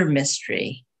murder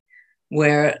mystery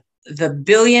where the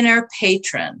billionaire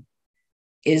patron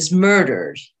is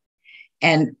murdered,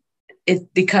 and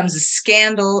it becomes a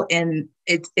scandal, and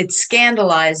it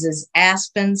scandalizes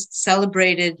Aspen's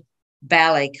celebrated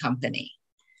ballet company.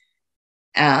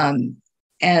 And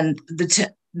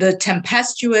the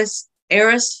tempestuous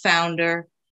heiress founder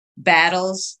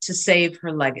battles to save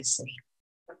her legacy.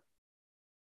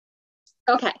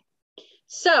 Okay,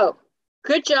 so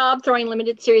good job throwing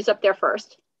limited series up there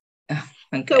first.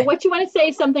 Okay. So what you want to say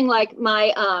is something like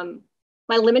my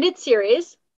limited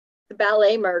series, The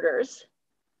Ballet Murders,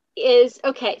 is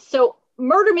okay. So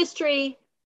murder mystery,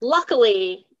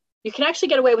 luckily, you can actually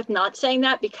get away with not saying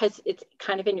that because it's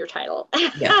kind of in your title.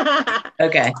 Yeah.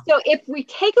 Okay. So if we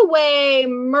take away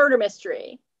murder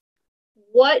mystery,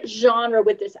 what genre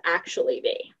would this actually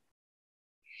be?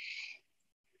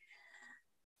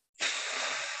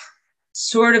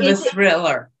 Sort of a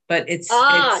thriller, but it's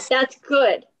that's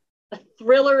good. A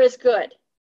thriller is good.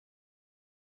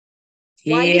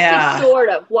 Why do you say sort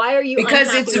of? Why are you?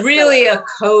 Because it's really a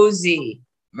cozy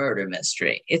murder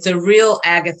mystery. It's a real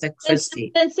Agatha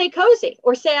Christie. Then say cozy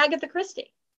or say Agatha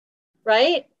Christie,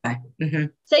 right? Okay. Mm-hmm.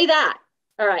 Say that.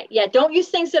 All right. Yeah. Don't use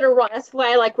things that are wrong. That's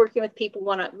why I like working with people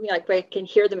where I can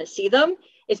hear them and see them.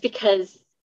 It's because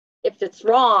if it's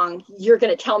wrong, you're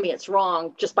going to tell me it's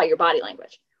wrong just by your body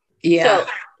language. Yeah.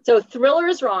 So thriller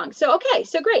is wrong. So, okay.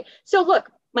 So great. So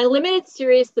look, my limited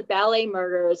series, The Ballet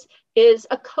Murders, is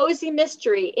a cozy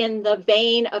mystery in the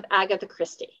vein of Agatha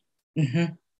Christie.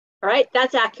 Mm-hmm. All right.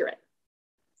 That's accurate.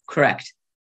 Correct.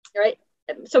 All right.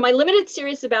 So my limited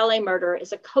series, The Ballet Murder,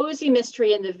 is a cozy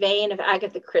mystery in the vein of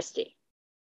Agatha Christie.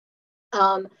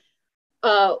 So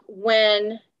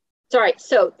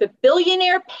the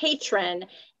billionaire patron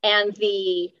and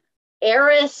the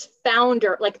heiress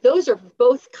founder, like those are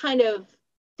both kind of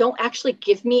don't actually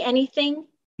give me anything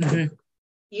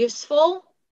useful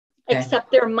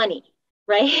except their money,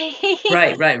 right?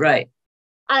 Right.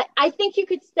 I think you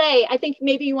could say, I think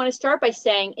maybe you want to start by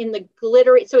saying in the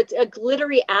glittery, so it's a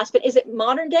glittery Aspen. Is it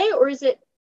modern day or is it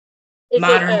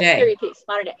modern day? Period piece?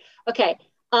 Modern day. Okay.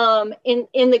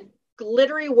 In the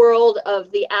glittery world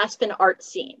of the Aspen art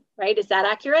scene, right? Is that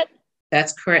accurate?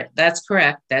 That's correct. That's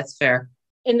fair.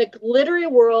 In the glittery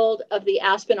world of the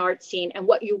Aspen art scene, and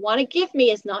what you want to give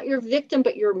me is not your victim,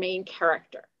 but your main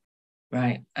character.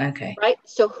 Right. Okay. Right.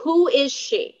 So who is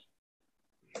she?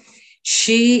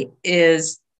 She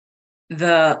is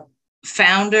the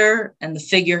founder and the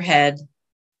figurehead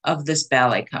of this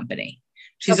ballet company.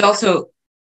 She's also...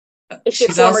 Is she a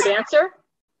former dancer?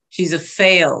 She's a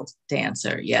failed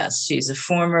dancer. Yes, she's a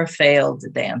former failed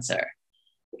dancer.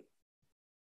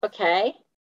 Okay.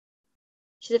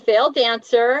 She's a failed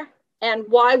dancer. And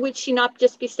why would she not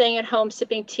just be staying at home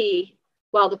sipping tea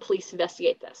while the police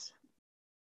investigate this?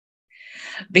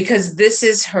 Because this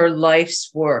is her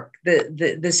life's work.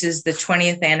 This is the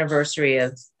 20th anniversary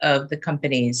of the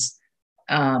company's,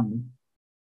 they've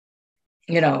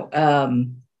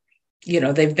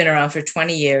been around for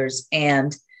 20 years,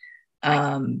 and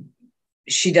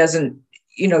she doesn't,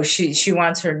 she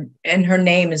wants her, and her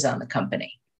name is on the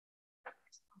company.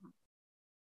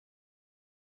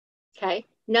 Okay.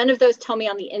 None of those tell me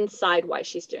on the inside why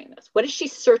she's doing this. What is she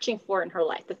searching for in her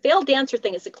life? The failed dancer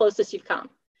thing is the closest you've come.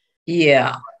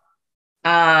 Yeah.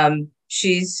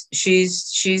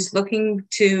 She's looking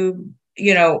to,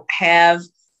 have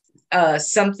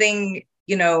something,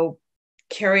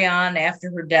 carry on after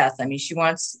her death. I mean, she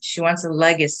wants a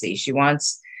legacy. She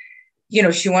wants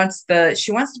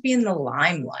to be in the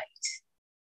limelight.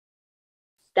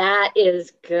 That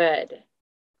is good.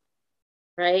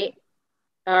 Right?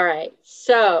 All right.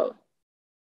 So,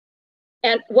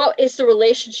 and what is the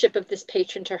relationship of this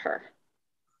patron to her?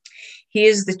 He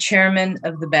is the chairman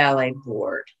of the ballet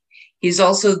board. He's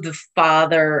also the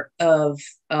father of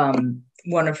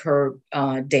one of her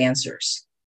dancers.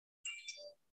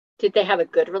 Did they have a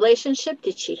good relationship?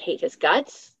 Did she hate his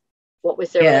guts? What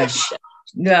was their relationship?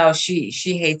 No, she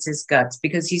hates his guts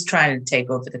because he's trying to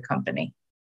take over the company.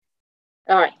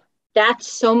 All right. That's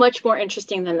so much more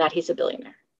interesting than that he's a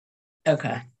billionaire.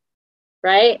 Okay.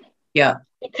 Right? Yeah.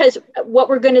 Because what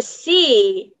we're going to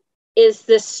see is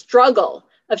this struggle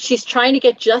of she's trying to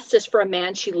get justice for a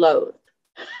man she loathed.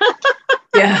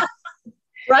 Yeah.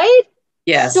 Right?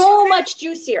 Yes. So much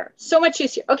juicier.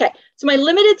 Okay. So my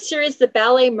limited series, The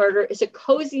Ballet Murder, is a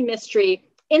cozy mystery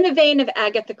in the vein of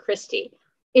Agatha Christie.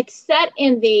 It's set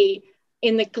in the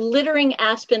in the glittering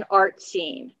aspen art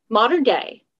scene, modern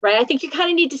day, right? I think you kind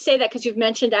of need to say that because you've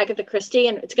mentioned Agatha Christie,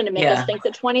 and it's going to make us think the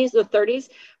 20s, the 30s,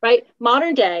 right?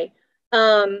 Modern day.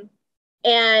 And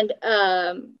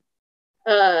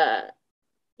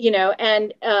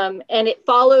it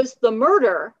follows the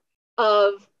murder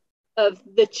of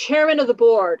the chairman of the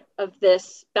board of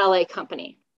this ballet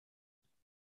company.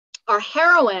 Our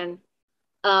heroine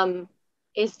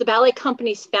is the ballet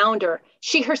company's founder.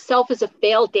 She herself is a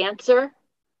failed dancer,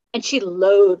 and she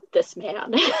loathed this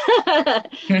man.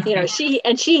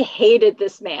 She hated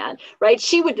this man, right?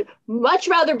 She would much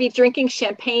rather be drinking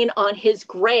champagne on his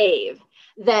grave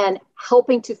than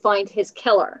helping to find his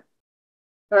killer,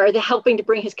 or helping to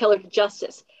bring his killer to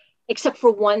justice, except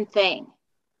for one thing.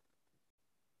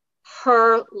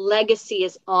 Her legacy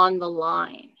is on the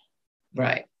line.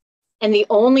 Right. And the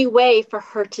only way for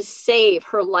her to save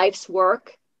her life's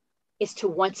work is to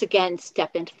once again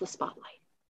step into the spotlight.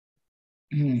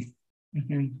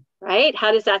 Mm-hmm. Right?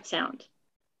 How does that sound?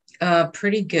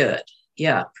 Pretty good.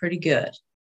 Yeah, pretty good.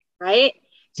 Right?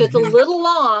 So it's a little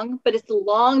long, but it's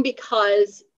long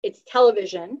because it's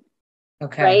television.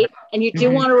 Okay. Right? And you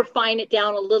do want to refine it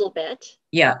down a little bit.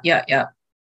 Yeah.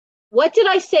 What did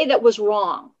I say that was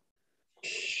wrong?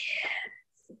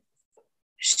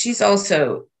 She's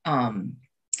also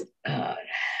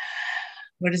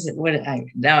what is it?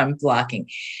 Now I'm blocking.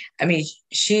 I mean,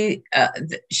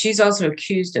 she's also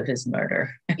accused of his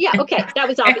murder. Yeah, okay, that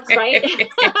was obvious, right?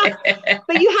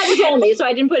 But you had to tell me, so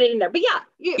I didn't put it in there. But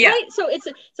right. So it's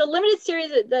a limited series.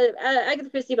 The Agatha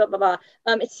Christie, blah blah blah.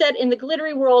 It's set in the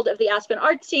glittery world of the Aspen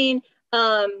art scene.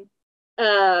 When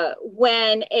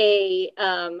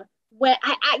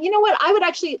you know what, I would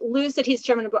actually lose that he's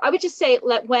chairman of the board. I would just say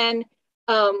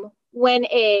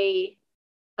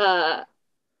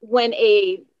when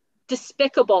a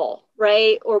despicable,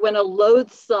 right, or when a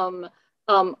loathsome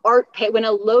when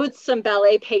a loathsome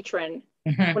ballet patron,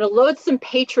 when a loathsome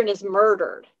patron is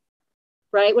murdered,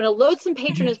 right? When a loathsome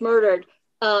patron is murdered,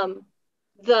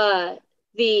 the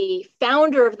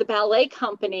founder of the ballet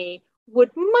company would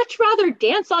much rather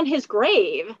dance on his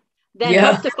grave than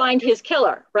help to find his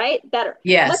killer, right? Better.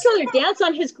 Yes. Much rather dance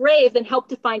on his grave than help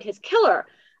to find his killer.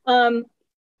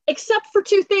 Except for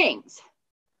two things.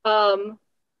 Or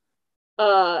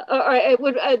it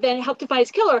would then help to find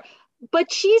his killer, but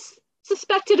she's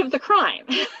suspected of the crime.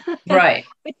 Right.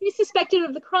 But she's suspected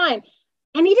of the crime.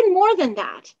 And even more than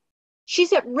that,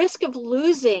 she's at risk of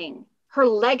losing her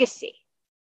legacy.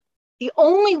 The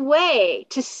only way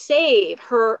to save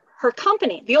her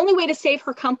company, the only way to save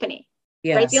her company,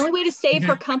 right? The only way to save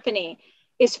her company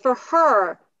is for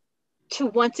her to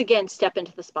once again step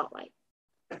into the spotlight.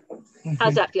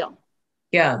 How's that feel?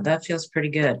 Yeah, that feels pretty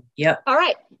good. Yep. All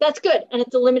right, that's good. And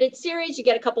it's a limited series. You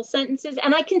get a couple sentences,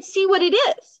 and I can see what it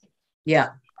is. Yeah.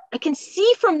 I can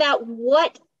see from that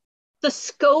what the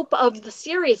scope of the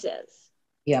series is.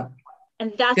 Yeah.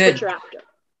 And that's what you're after.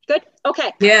 Good?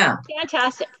 Okay. Yeah.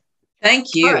 Fantastic.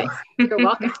 Thank you. All right. You're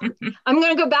welcome. I'm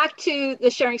going to go back to the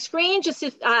sharing screen. Just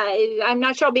if I'm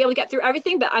not sure I'll be able to get through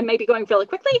everything, but I may be going fairly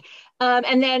quickly.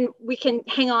 And then we can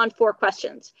hang on for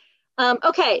questions.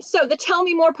 Okay, so the tell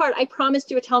me more part, I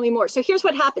promised you a tell me more. So here's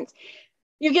what happens.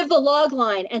 You give the log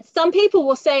line, and some people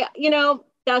will say,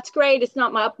 that's great. It's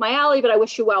not up my alley, but I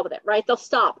wish you well with it, right? They'll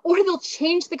stop, or they'll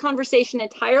change the conversation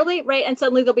entirely, right? And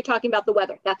suddenly they'll be talking about the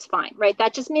weather. That's fine, right?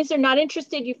 That just means they're not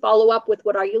interested. You follow up with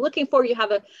what are you looking for? You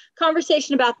have a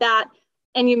conversation about that,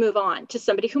 and you move on to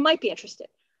somebody who might be interested.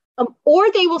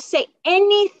 Or they will say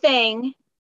anything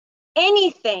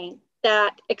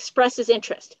that expresses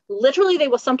interest. Literally, they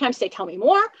will sometimes say, tell me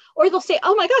more, or they'll say,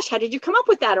 oh my gosh, how did you come up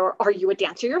with that? Or are you a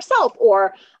dancer yourself?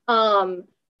 Or,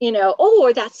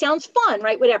 or that sounds fun,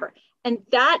 right? Whatever. And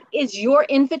that is your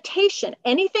invitation.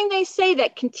 Anything they say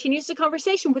that continues the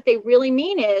conversation, what they really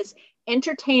mean is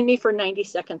entertain me for 90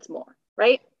 seconds more,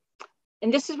 right?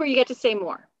 And this is where you get to say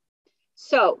more.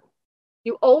 So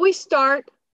you always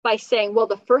start by saying, well,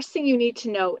 the first thing you need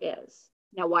to know is,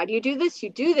 now, why do you do this?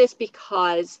 You do this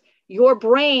because your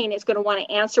brain is going to want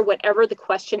to answer whatever the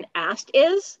question asked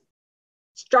is.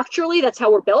 Structurally, that's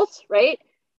how we're built, right?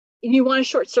 And you want to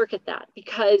short circuit that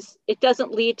because it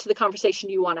doesn't lead to the conversation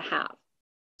you want to have.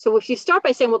 So if you start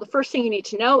by saying, well, the first thing you need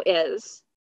to know is,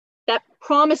 that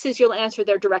promises you'll answer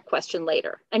their direct question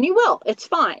later. And you will, it's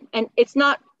fine. And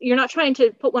you're not trying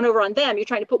to put one over on them. You're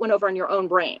trying to put one over on your own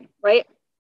brain, right?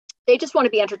 They just want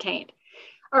to be entertained.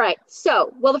 All right.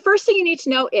 So, well, the first thing you need to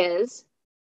know is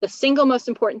the single most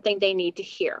important thing they need to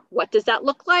hear. What does that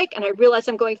look like? And I realize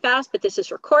I'm going fast, but this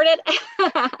is recorded.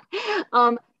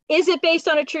 Is it based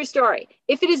on a true story?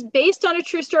 If it is based on a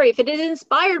true story, if it is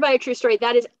inspired by a true story,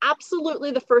 that is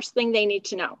absolutely the first thing they need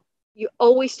to know. You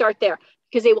always start there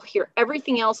because they will hear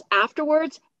everything else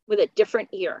afterwards with a different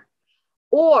ear.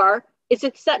 Or is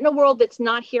it set in a world that's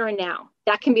not here and now?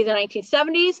 That can be the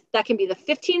 1970s, that can be the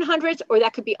 1500s, or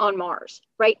that could be on Mars,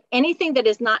 right? Anything that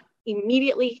is not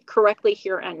immediately correctly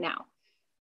here and now.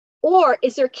 Or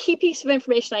is there a key piece of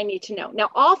information I need to know? Now,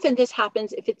 often this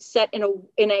happens if it's set in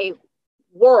a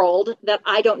world that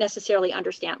I don't necessarily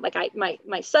understand. Like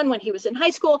my son, when he was in high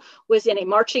school, was in a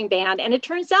marching band. And it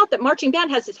turns out that marching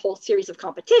band has this whole series of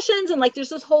competitions. And like, there's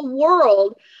this whole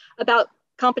world about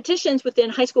competitions within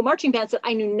high school marching bands that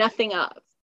I knew nothing of.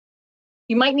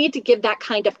 You might need to give that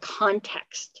kind of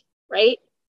context, right?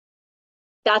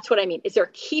 That's what I mean. Is there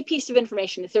a key piece of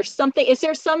information? Is there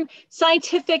some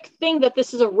scientific thing that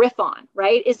this is a riff on,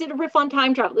 right? Is it a riff on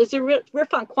time travel? Is it a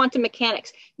riff on quantum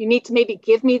mechanics? You need to maybe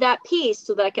give me that piece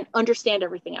so that I can understand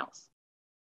everything else.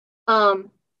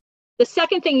 The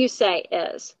second thing you say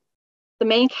is the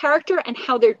main character and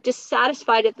how they're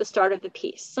dissatisfied at the start of the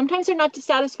piece. Sometimes they're not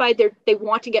dissatisfied, they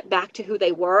want to get back to who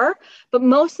they were, but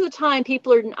most of the time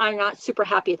people are not super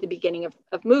happy at the beginning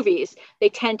of movies. They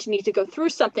tend to need to go through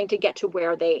something to get to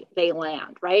where they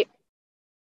land, right?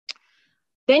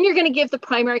 Then you're going to give the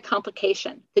primary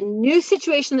complication, the new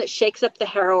situation that shakes up the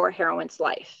hero or heroine's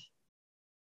life.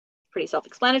 Pretty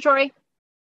self-explanatory.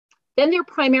 Then their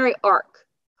primary arc,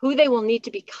 who they will need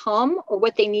to become or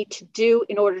what they need to do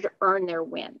in order to earn their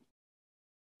win.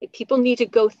 Like people need to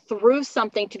go through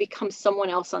something to become someone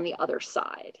else on the other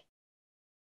side.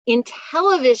 In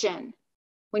television,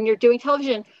 when you're doing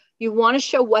television, you want to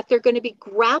show what they're going to be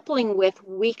grappling with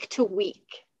week to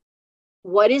week.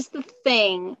 What is the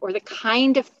thing or the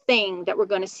kind of thing that we're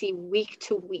going to see week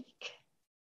to week?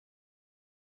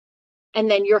 And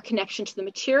then your connection to the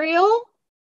material,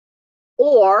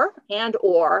 or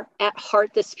at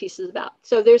heart, this piece is about.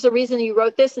 So there's a reason you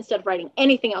wrote this instead of writing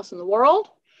anything else in the world.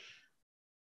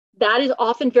 That is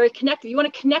often very connected. You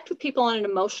want to connect with people on an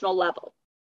emotional level,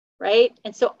 right?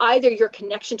 And so either your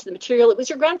connection to the material, it was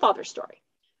your grandfather's story,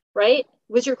 right? It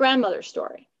was your grandmother's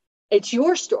story. It's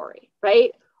your story,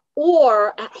 right?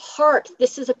 Or at heart,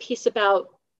 this is a piece about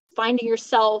finding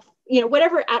yourself,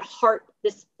 whatever at heart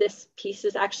this piece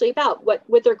is actually about,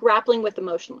 what they're grappling with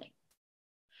emotionally.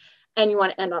 And you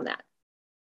want to end on that.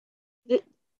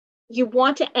 You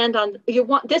want to end on,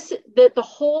 the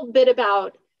whole bit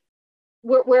about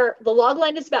where the log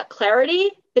line is about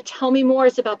clarity, the tell me more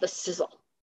is about the sizzle,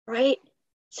 right?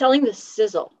 Telling the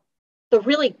sizzle, the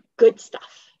really good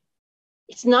stuff.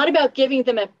 It's not about giving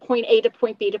them a point A to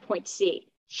point B to point C.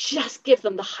 Just give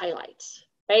them the highlights,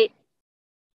 right?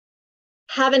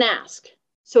 Have an ask.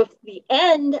 So if the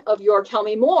end of your tell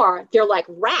me more, they're like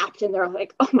wrapped and they're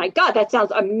like, oh my God, that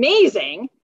sounds amazing.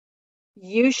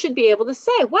 You should be able to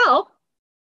say, well,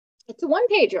 it's a one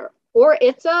pager, or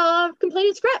it's a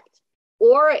completed script,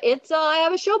 or it's I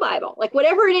have a show Bible, like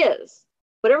whatever it is,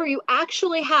 whatever you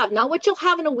actually have, not what you'll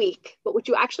have in a week, but what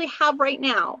you actually have right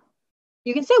now.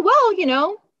 You can say, well,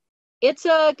 it's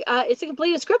a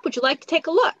completed script. Would you like to take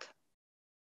a look?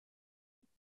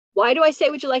 Why do I say,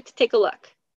 would you like to take a look?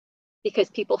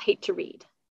 Because people hate to read.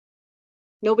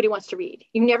 Nobody wants to read.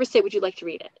 You never say, would you like to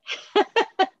read it?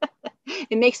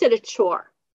 It makes it a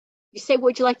chore. You say,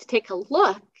 would you like to take a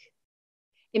look?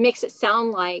 It makes it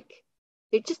sound like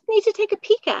they just need to take a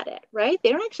peek at it, right?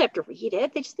 They don't actually have to read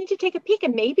it. They just need to take a peek,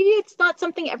 and maybe it's not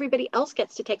something everybody else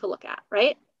gets to take a look at,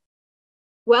 right?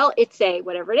 Well, it's a,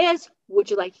 whatever it is,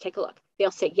 would you like to take a look? They'll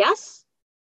say yes,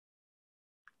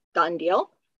 done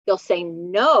deal. They'll say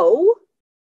no,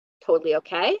 totally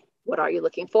okay. What are you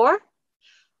looking for?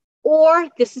 Or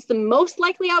this is the most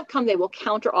likely outcome, they will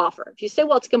counter offer. If you say,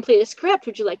 well, it's a completed script,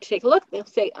 would you like to take a look? They'll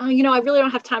say, oh, I really don't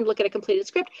have time to look at a completed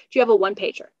script. Do you have a one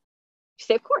pager? You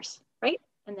say, of course, right?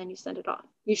 And then you send it off.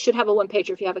 You should have a one pager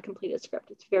if you have a completed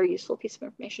script. It's a very useful piece of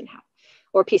information to have,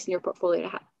 or a piece in your portfolio to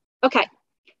have. Okay,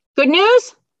 good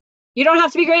news. You don't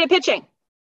have to be great at pitching.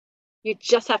 You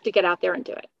just have to get out there and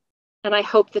do it. And I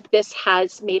hope that this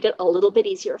has made it a little bit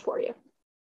easier for you.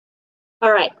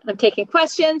 All right, I'm taking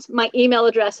questions. My email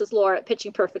address is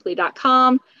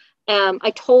laura@pitchingperfectly.com.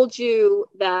 I told you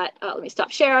that, let me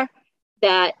stop share,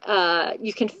 that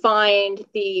you can find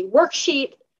the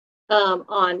worksheet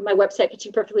on my website,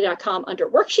 pitchingperfectly.com, under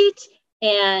worksheets,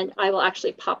 and I will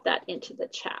actually pop that into the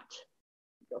chat.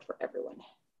 Go for everyone.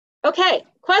 Okay,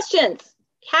 questions?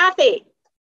 Kathy.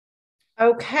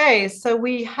 Okay, so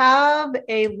we have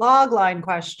a logline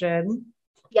question.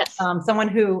 Yes. Someone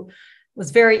who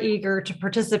was very eager to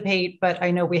participate, but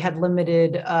I know we had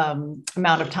limited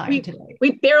amount of time today.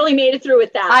 We barely made it through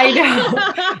with that. I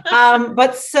know.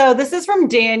 But so this is from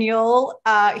Daniel.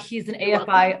 He's an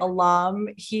AFI alum.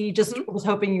 He just was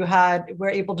hoping were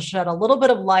able to shed a little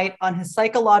bit of light on his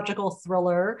psychological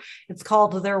thriller. It's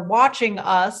called They're Watching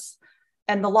Us.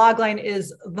 And the logline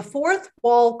is: the fourth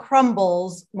wall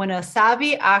crumbles when a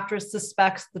savvy actress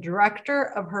suspects the director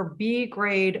of her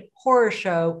B-grade horror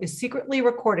show is secretly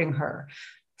recording her.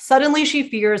 Suddenly, she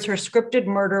fears her scripted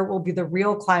murder will be the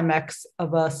real climax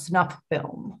of a snuff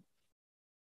film.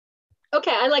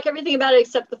 Okay, I like everything about it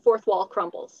except the fourth wall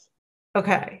crumbles.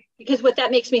 Okay. Because what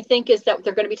that makes me think is that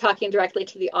they're going to be talking directly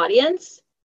to the audience.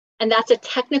 And that's a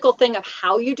technical thing of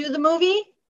how you do the movie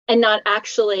and not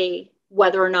actually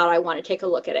whether or not I want to take a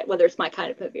look at it, whether it's my kind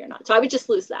of movie or not. So I would just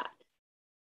lose that.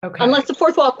 Okay. Unless the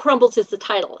fourth wall crumbles is the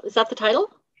title. Is that the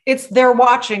title? It's They're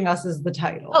Watching Us is the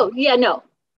title. Oh, yeah, no.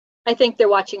 I think They're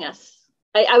Watching Us.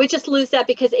 I would just lose that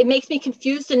because it makes me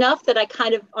confused enough that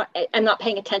I'm not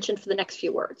paying attention for the next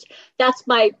few words. That's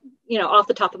my, off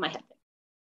the top of my head.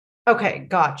 Okay,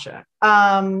 gotcha.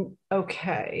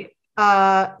 Okay.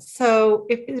 So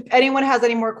if anyone has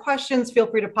any more questions, feel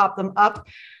free to pop them up.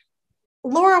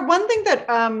 Laura, one thing that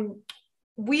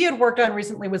we had worked on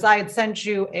recently was I had sent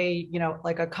you a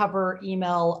cover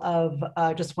email of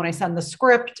just when I send the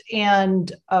script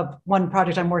and of one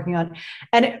project I'm working on.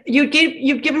 And you've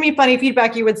given me funny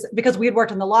feedback. Because we had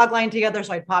worked on the logline together.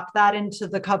 So I popped that into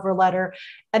the cover letter.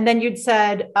 And then you'd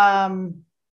said,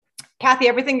 Kathy,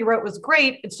 everything you wrote was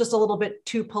great. It's just a little bit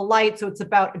too polite. So it's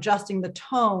about adjusting the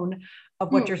tone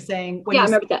of what you're saying. I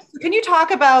remember that. Can you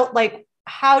talk about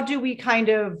how do we kind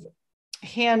of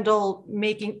handle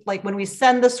making, when we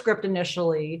send the script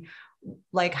initially,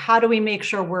 how do we make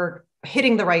sure we're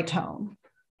hitting the right tone?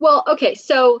 Well, okay.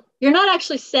 So you're not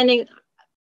actually sending,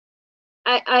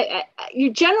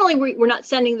 we're not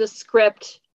sending the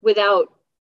script without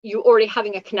you already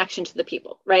having a connection to the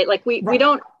people, right? We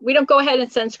don't go ahead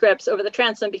and send scripts over the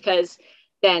transom because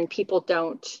then people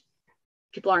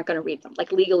aren't going to read them.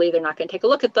 Legally, they're not going to take a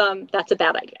look at them. That's a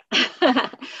bad idea.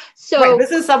 So this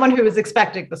is someone who is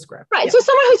expecting the script. Right. Yeah. So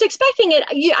someone who's expecting it,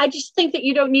 I just think that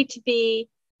you don't need to be,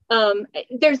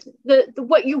 there's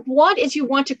what you want is you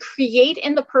want to create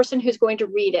in the person who's going to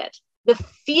read it, the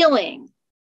feeling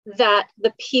that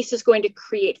the piece is going to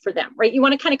create for them, right? You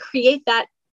want to kind of create that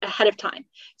ahead of time.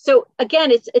 So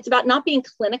again, it's about not being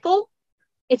clinical.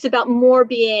 It's about more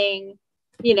being,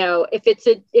 if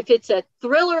it's a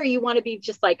thriller, you want to be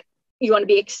just you want to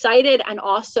be excited and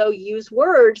also use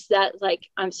words that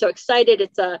I'm so excited.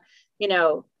 It's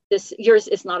yours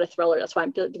is not a thriller. That's why I'm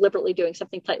deliberately doing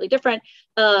something slightly different.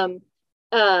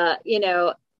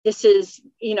 This is,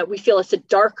 we feel it's a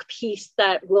dark piece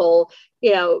that will,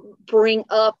 bring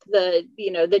up the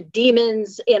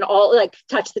demons in all,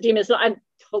 touch the demons. I'm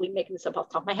totally making this up off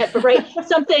the top of my head, but right.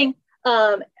 Something,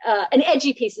 an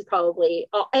edgy piece is probably,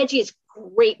 edgy is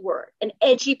great word. An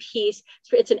edgy piece.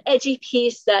 It's an edgy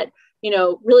piece that,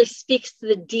 really speaks to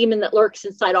the demon that lurks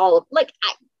inside all of,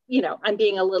 I'm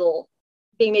being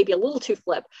maybe a little too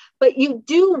flip, but you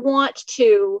do want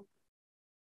to,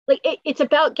 it's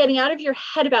about getting out of your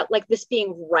head about this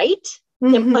being right,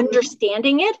 them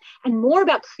understanding it, and more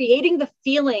about creating the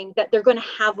feeling that they're going to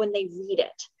have when they read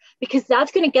it, because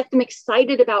that's going to get them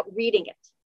excited about reading it.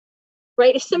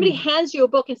 Right? If somebody hands you a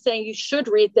book and saying you should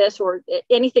read this or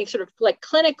anything sort of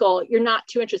clinical, you're not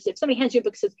too interested. If somebody hands you a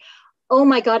book and says, oh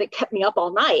my God, it kept me up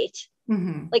all night.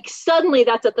 Suddenly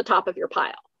that's at the top of your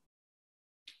pile.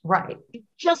 Right. You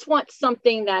just want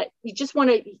something that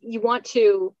you want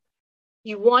to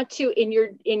in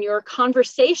your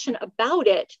conversation about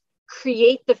it,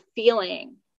 create the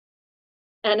feeling,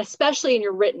 and especially in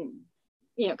your written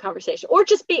conversation, or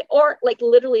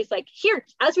literally it's here,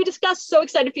 as we discussed, so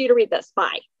excited for you to read this.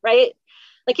 Bye. Right.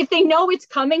 If they know it's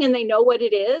coming and they know what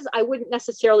it is, I wouldn't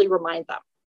necessarily remind them.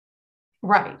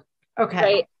 Right. Okay.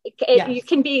 Right. Yes. You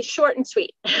can be short and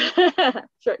sweet.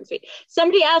 Short and sweet.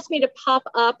 Somebody asked me to pop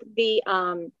up the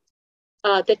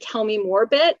tell me more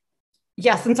bit.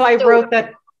 Yes. And so I wrote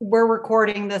that we're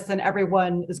recording this and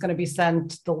everyone is going to be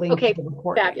sent the link to the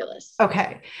recording. Fabulous.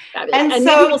 Okay. Fabulous. And so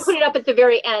maybe we'll put it up at the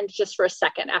very end just for a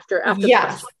second after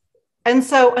yes. And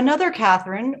so another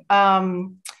Katherine,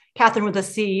 Katherine with a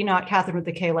C, not Katherine with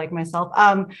a K like myself,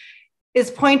 is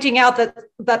pointing out that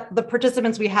the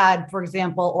participants we had, for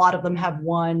example, a lot of them have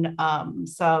won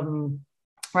some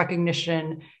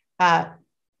recognition at,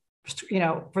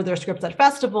 for their scripts at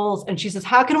festivals. And she says,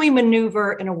 how can we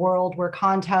maneuver in a world where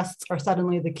contests are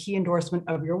suddenly the key endorsement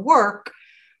of your work?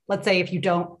 Let's say if you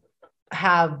don't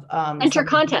have enter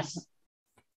contests.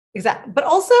 Exactly. But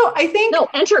also, I think no,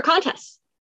 enter a contest.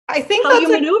 I think how you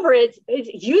maneuver is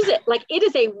use it. Like, it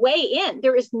is a way in.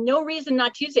 There is no reason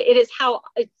not to use it. It's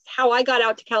how I got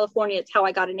out to California. It's how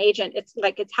I got an agent. It's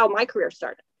how my career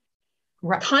started.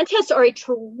 Right. Contests are a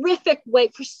terrific way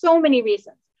for so many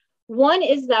reasons. One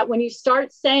is that when you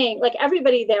start saying, like,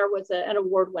 everybody there was an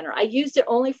award winner. I used it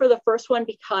only for the first one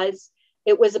because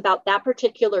it was about that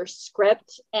particular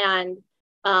script, and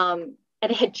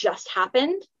it had just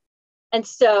happened. And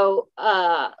so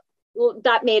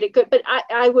that made it good. But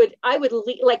I would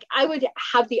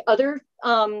have the other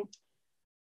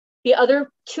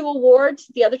two awards,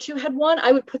 the other two had won.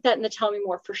 I would put that in the Tell Me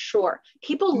More for sure.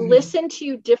 People listen to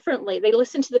you differently. They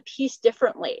listen to the piece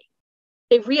differently.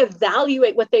 They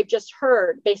reevaluate what they've just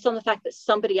heard based on the fact that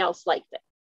somebody else liked it,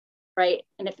 right?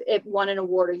 And if it won an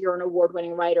award, or you're an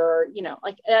award-winning writer, or,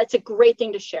 it's a great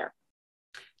thing to share.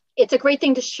 It's a great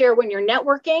thing to share when you're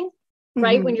networking,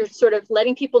 right? When you're sort of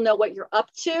letting people know what you're up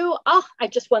to. Oh, I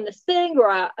just won this thing,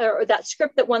 or that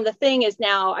script that won the thing is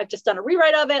now, I've just done a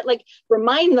rewrite of it. Like,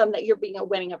 remind them that you're being a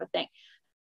winning of a thing.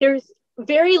 There's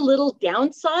very little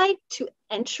downside to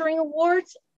entering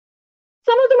awards.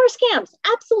 Some of them are scams,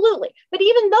 absolutely. But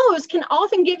even those can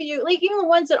often give you, like, even the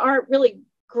ones that aren't really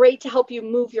great to help you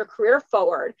move your career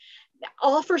forward,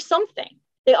 offer something.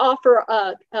 They offer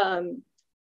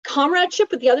comradeship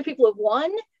with the other people who have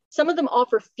won. Some of them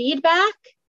offer feedback.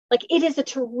 Like, it is a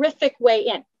terrific way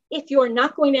in. If you're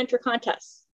not going to enter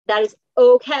contests, that is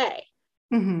okay.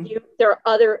 There are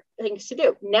other things to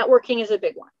do. Networking is a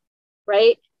big one,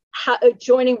 right?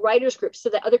 Joining writers groups so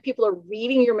that other people are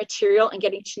reading your material and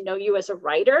getting to know you as a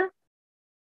writer,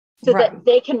 so that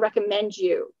they can recommend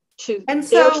you to their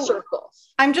circles.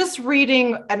 I'm just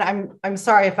reading, and I'm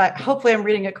sorry if hopefully I'm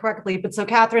reading it correctly, but so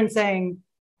Catherine's saying,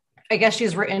 I guess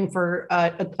she's written for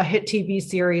a hit TV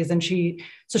series, and she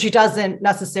doesn't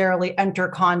necessarily enter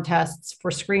contests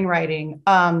for screenwriting.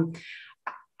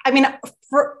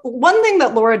 For one thing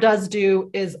that Laura does do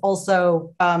is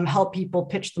also help people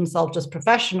pitch themselves just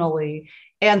professionally.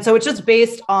 And so it's just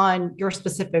based on your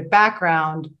specific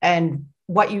background and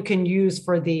what you can use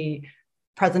for the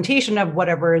presentation of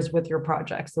whatever is with your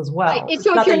projects as well. Right.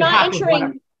 So if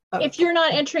you're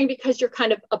not entering because you're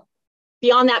kind of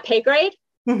beyond that pay grade,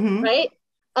 right?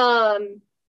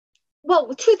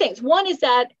 Well, two things. One is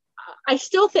that I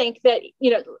still think that,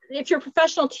 if you're a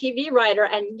professional TV writer,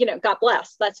 and, God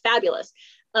bless, that's fabulous.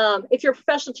 If you're a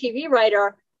professional TV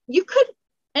writer, you could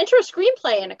enter a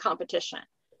screenplay in a competition.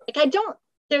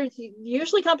 There's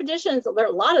usually competitions, a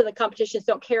lot of the competitions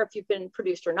don't care if you've been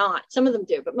produced or not. Some of them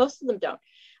do, but most of them don't.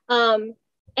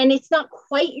 And it's not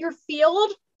quite your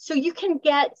field, so you can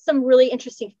get some really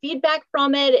interesting feedback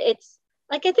from it. It's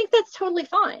like, I think that's totally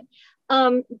fine.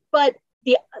 But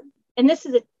this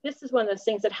is one of those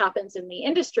things that happens in the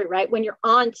industry, right? When you're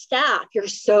on staff, you're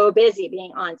so busy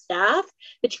being on staff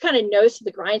that you kind of nose to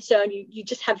the grindstone. You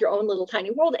just have your own little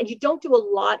tiny world, and you don't do a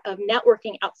lot of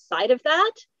networking outside of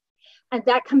that. And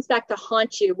that comes back to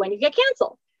haunt you when you get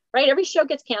canceled, right? Every show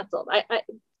gets canceled.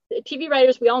 TV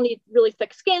writers, we all need really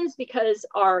thick skins because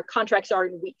our contracts are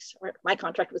in weeks. My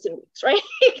contract was in weeks, right?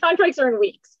 Contracts are in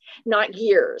weeks, not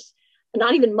years,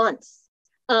 not even months.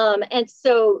 And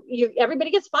so everybody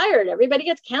gets fired, everybody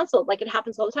gets canceled, like it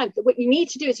happens all the time. But what you need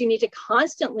to do is you need to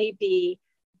constantly be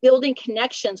building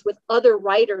connections with other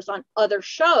writers on other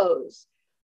shows.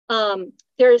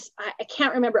 I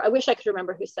can't remember, I wish I could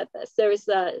remember who said this. There was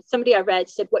somebody I read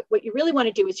said, what you really want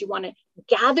to do is you want to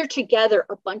gather together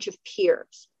a bunch of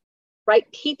peers,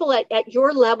 right? People at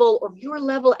your level, or your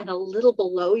level and a little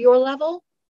below your level,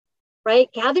 right?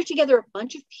 Gather together a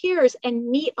bunch of peers and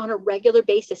meet on a regular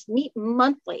basis, meet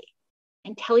monthly,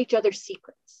 and tell each other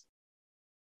secrets,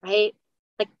 right?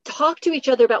 Like, talk to each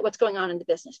other about what's going on in the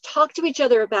business. Talk to each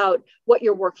other about what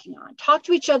you're working on. Talk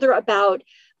to each other about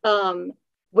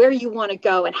where you want to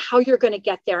go and how you're going to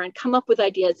get there, and come up with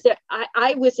ideas.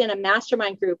 I was in a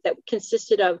mastermind group that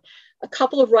consisted of a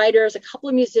couple of writers, a couple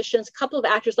of musicians, a couple of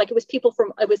actors. Like,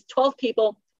 it was 12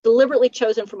 people deliberately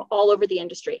chosen from all over the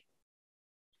industry.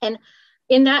 And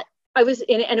in that, and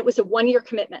it was a 1-year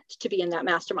commitment to be in that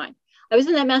mastermind. I was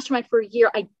in that mastermind for a year.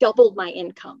 I doubled my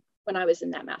income when I was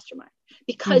in that mastermind,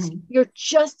 because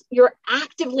you're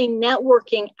actively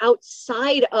networking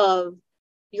outside of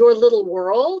your little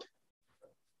world,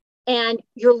 and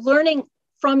you're learning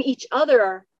from each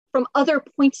other, from other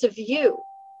points of view,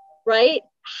 right?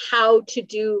 How to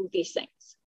do these things.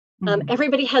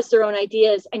 Everybody has their own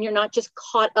ideas, and you're not just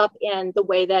caught up in the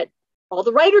way that all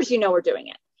the writers are doing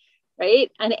it,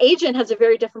 right? An agent has a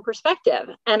very different perspective,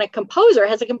 and a composer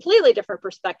has a completely different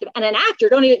perspective, and an actor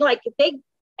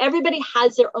everybody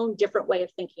has their own different way of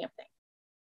thinking of things.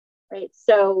 right?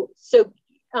 So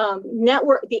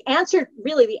network, the answer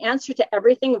to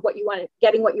everything of what you want,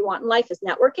 getting what you want in life is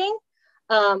networking.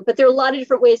 But there are a lot of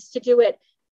different ways to do it.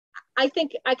 I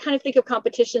kind of think of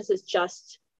competitions as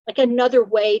just like another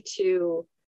way to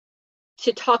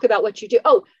talk about what you do.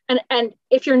 Oh, and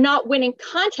if you're not winning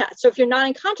contests, so if you're not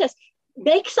in contest,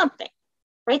 make something,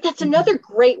 right? That's another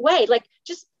great way. Like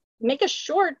just make a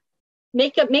short,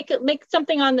 make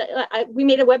something on the, we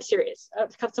made a web series,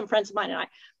 some friends of mine and I,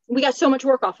 we got so much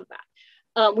work off of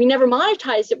that. We never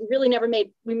monetized it. We really never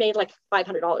we made like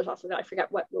 $500 off of it. I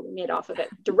forgot what we made off of it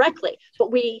directly,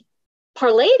 but we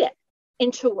parlayed it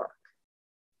into work.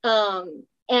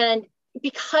 And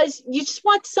because you just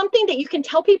want something that you can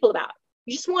tell people about.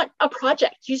 You just want a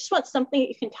project. You just want something that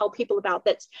you can tell people about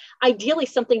that's ideally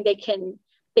something they can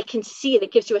see,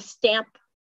 that gives you a stamp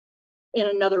in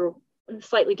another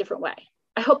slightly different way.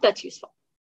 I hope that's useful.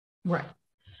 Right.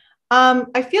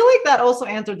 I feel like that also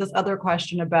answered this other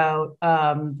question about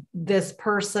this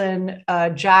person,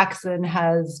 Jackson,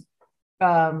 has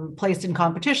placed in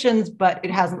competitions, but it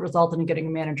hasn't resulted in getting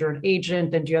a manager and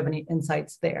agent. And do you have any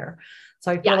insights there?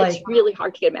 So I feel like it's really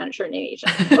hard to get a manager and an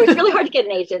agent. Or it's really hard to get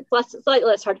an agent. It's slightly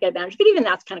less hard to get a manager, but even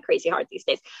that's kind of crazy hard these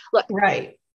days. Look,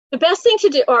 right. The best thing to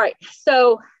do. All right.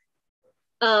 So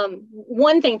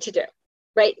one thing to do,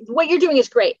 right? What you're doing is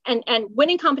great. And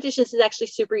winning competitions is actually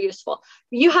super useful.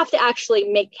 You have to actually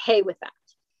make hay with that,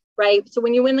 right? So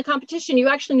when you win the competition, you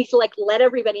actually need to like let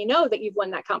everybody know that you've won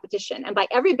that competition. And by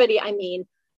everybody, I mean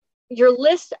your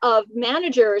list of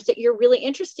managers that you're really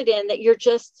interested in, that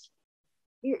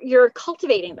you're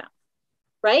cultivating them,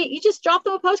 right? You just drop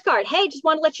them a postcard. Hey, just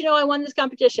want to let you know I won this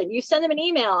competition. You send them an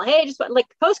email. Hey, just like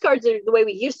postcards are the way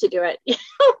we used to do it,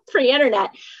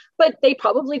 pre-internet, but they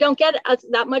probably don't get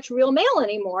that much real mail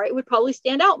anymore. It would probably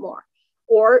stand out more.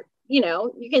 Or, you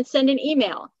can send an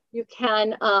email. You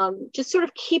can just sort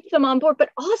of keep them on board,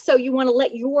 but also you want to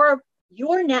let your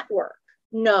network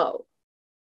know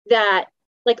that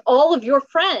like all of your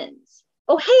friends,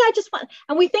 oh, hey, I just want,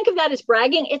 and we think of that as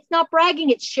bragging. It's not bragging,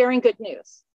 it's sharing good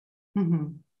news,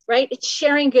 right? It's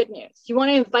sharing good news. You want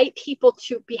to invite people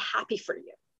to be happy for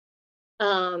you.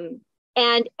 And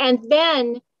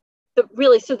then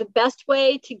the best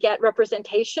way to get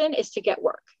representation is to get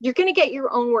work. You're going to get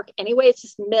your own work anyway. It's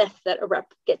just myth that a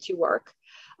rep gets you work.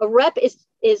 A rep is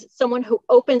someone who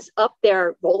opens up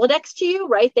their Rolodex to you,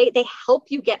 right? They help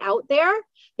you get out there,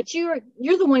 but you're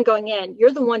the one going in,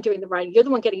 you're the one doing the writing, you're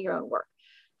the one getting your own work.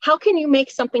 How can you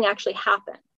make something actually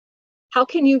happen? How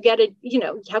can you get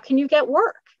how can you get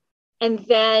work? And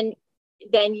then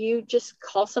you just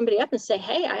call somebody up and say,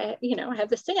 hey, I have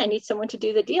this thing, I need someone to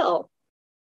do the deal.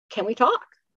 Can we talk?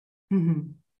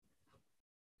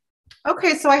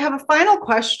 Okay, so I have a final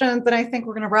question, then I think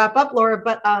we're going to wrap up, Laura,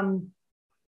 but I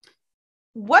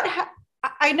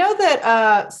know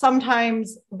that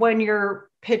sometimes when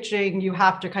you're pitching, you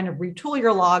have to kind of retool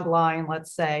your log line,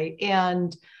 let's say,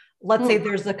 and let's say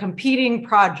there's a competing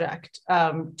project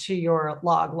to your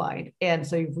log line. And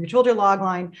so you've retooled your log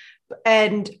line.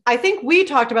 And I think we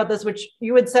talked about this, which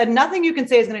you had said, nothing you can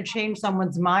say is going to change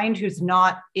someone's mind who's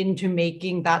not into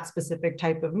making that specific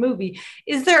type of movie.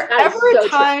 Is there ever a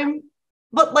time,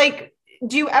 but like,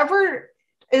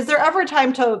 is there ever a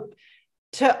time to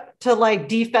like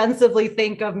defensively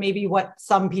think of maybe what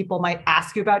some people might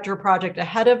ask you about your project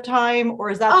ahead of time? Or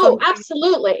is that something?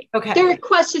 Absolutely. Okay. There are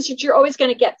questions that you're always going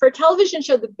to get. For a television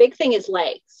show, the big thing is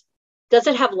legs. Does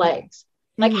it have legs?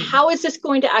 Like, how is this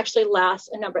going to actually last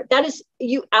a number? That is,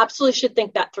 you absolutely should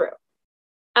think that through.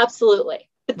 Absolutely.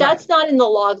 But that's not in the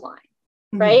log line,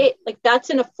 right? Like that's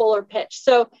in a fuller pitch.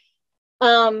 So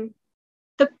the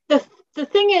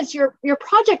thing is your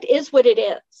project is what it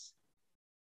is.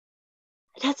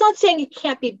 That's not saying it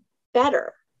can't be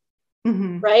better,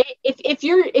 right?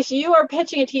 If you are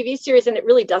pitching a TV series and it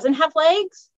really doesn't have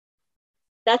legs,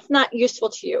 that's not useful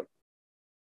to you.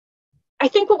 I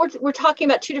think what we're talking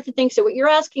about two different things. So what you're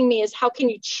asking me is how can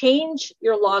you change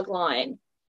your log line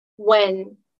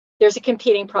when there's a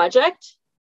competing project,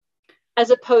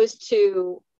 as opposed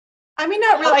to. I mean,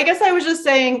 not really. I guess I was just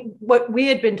saying what we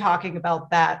had been talking about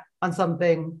that on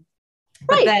something.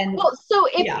 But then, well, so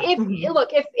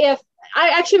if I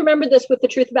actually remember this with The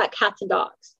Truth About Cats and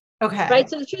Dogs. Okay. Right.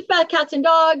 So The Truth About Cats and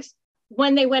Dogs,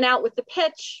 when they went out with the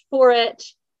pitch for it,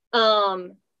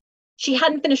 she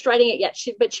hadn't finished writing it yet.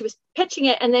 But she was pitching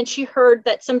it, and then she heard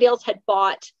that somebody else had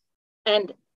bought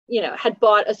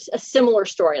a similar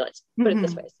story. Let's put it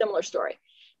this way, a similar story,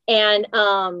 and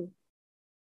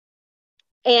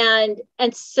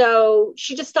so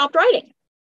she just stopped writing.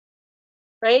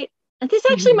 Right. And this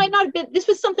actually might not have been, this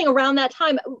was something around that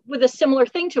time with a similar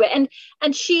thing to it. And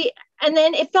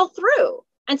then it fell through.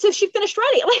 And so she finished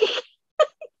writing. Like,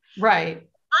 right.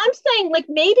 I'm saying, like,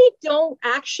 maybe don't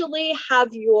actually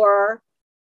have your,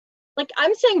 like,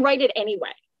 I'm saying write it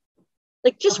anyway.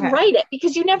 Like, just write it,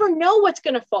 because you never know what's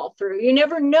going to fall through. You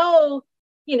never know,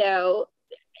 you know,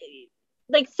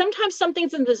 like sometimes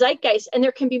something's in the zeitgeist and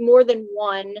there can be more than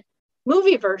one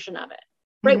movie version of it,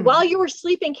 right? Mm-hmm. While You Were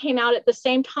Sleeping came out at the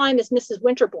same time as Mrs.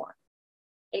 Winterbourne.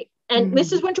 Right? And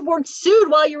Mrs. Winterbourne sued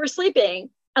While You Were Sleeping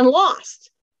and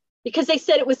lost because they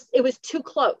said it was too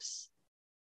close.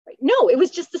 Right? No, it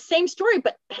was just the same story,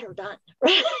 but better done,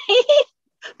 right?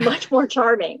 Much more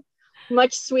charming,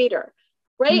 much sweeter.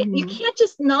 Right? You can't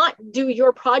just not do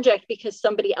your project because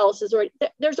somebody else is already,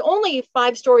 there's only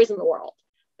 5 stories in the world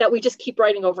that we just keep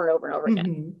writing over and over and over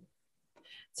again.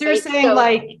 So you're saying,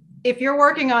 like, if you're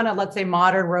working on a, let's say,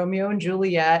 modern Romeo and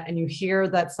Juliet, and you hear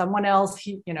that someone else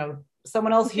huge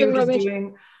is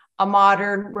doing a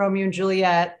modern Romeo and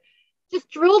Juliet, just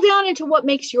drill down into what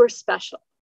makes yours special.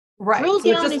 Right. Drill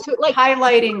so down just into, like,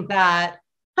 highlighting that,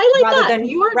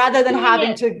 rather than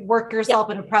having to work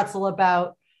yourself in a pretzel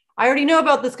about, I already know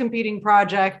about this competing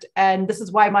project and this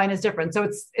is why mine is different. So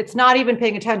it's not even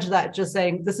paying attention to that, just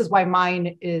saying, this is why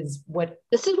mine is worth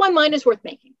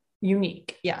making.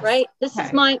 Unique. Yes. Right. This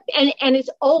is mine. And it's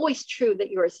always true that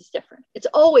yours is different. It's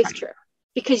always true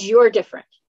because you're different.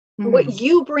 What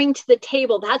you bring to the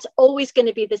table, that's always going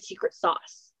to be the secret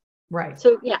sauce. Right.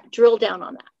 So yeah, drill down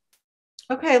on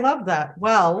that. Okay. I love that.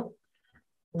 Well,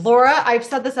 Laura, I've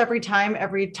said this every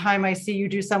time I see you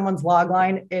do someone's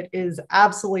logline, it is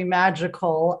absolutely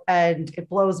magical and it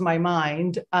blows my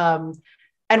mind.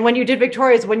 And when you did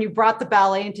Victoria's, when you brought the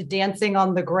ballet into dancing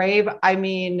on the grave, I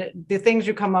mean, the things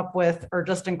you come up with are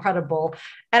just incredible.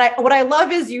 And what I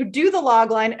love is you do the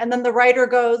logline and then the writer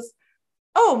goes,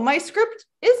 oh, my script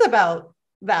is about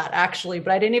that actually,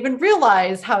 but I didn't even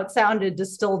realize how it sounded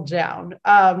distilled down.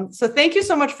 So thank you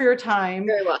so much for your time.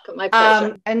 You're very welcome. My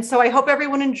pleasure. And so I hope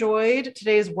everyone enjoyed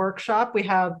today's workshop.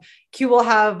 Q will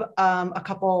have a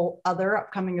couple other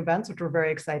upcoming events, which we're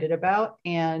very excited about.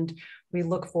 And we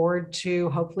look forward to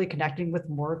hopefully connecting with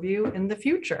more of you in the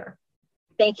future.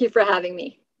 Thank you for having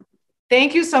me.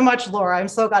 Thank you so much, Laura. I'm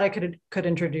so glad I could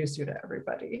introduce you to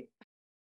everybody.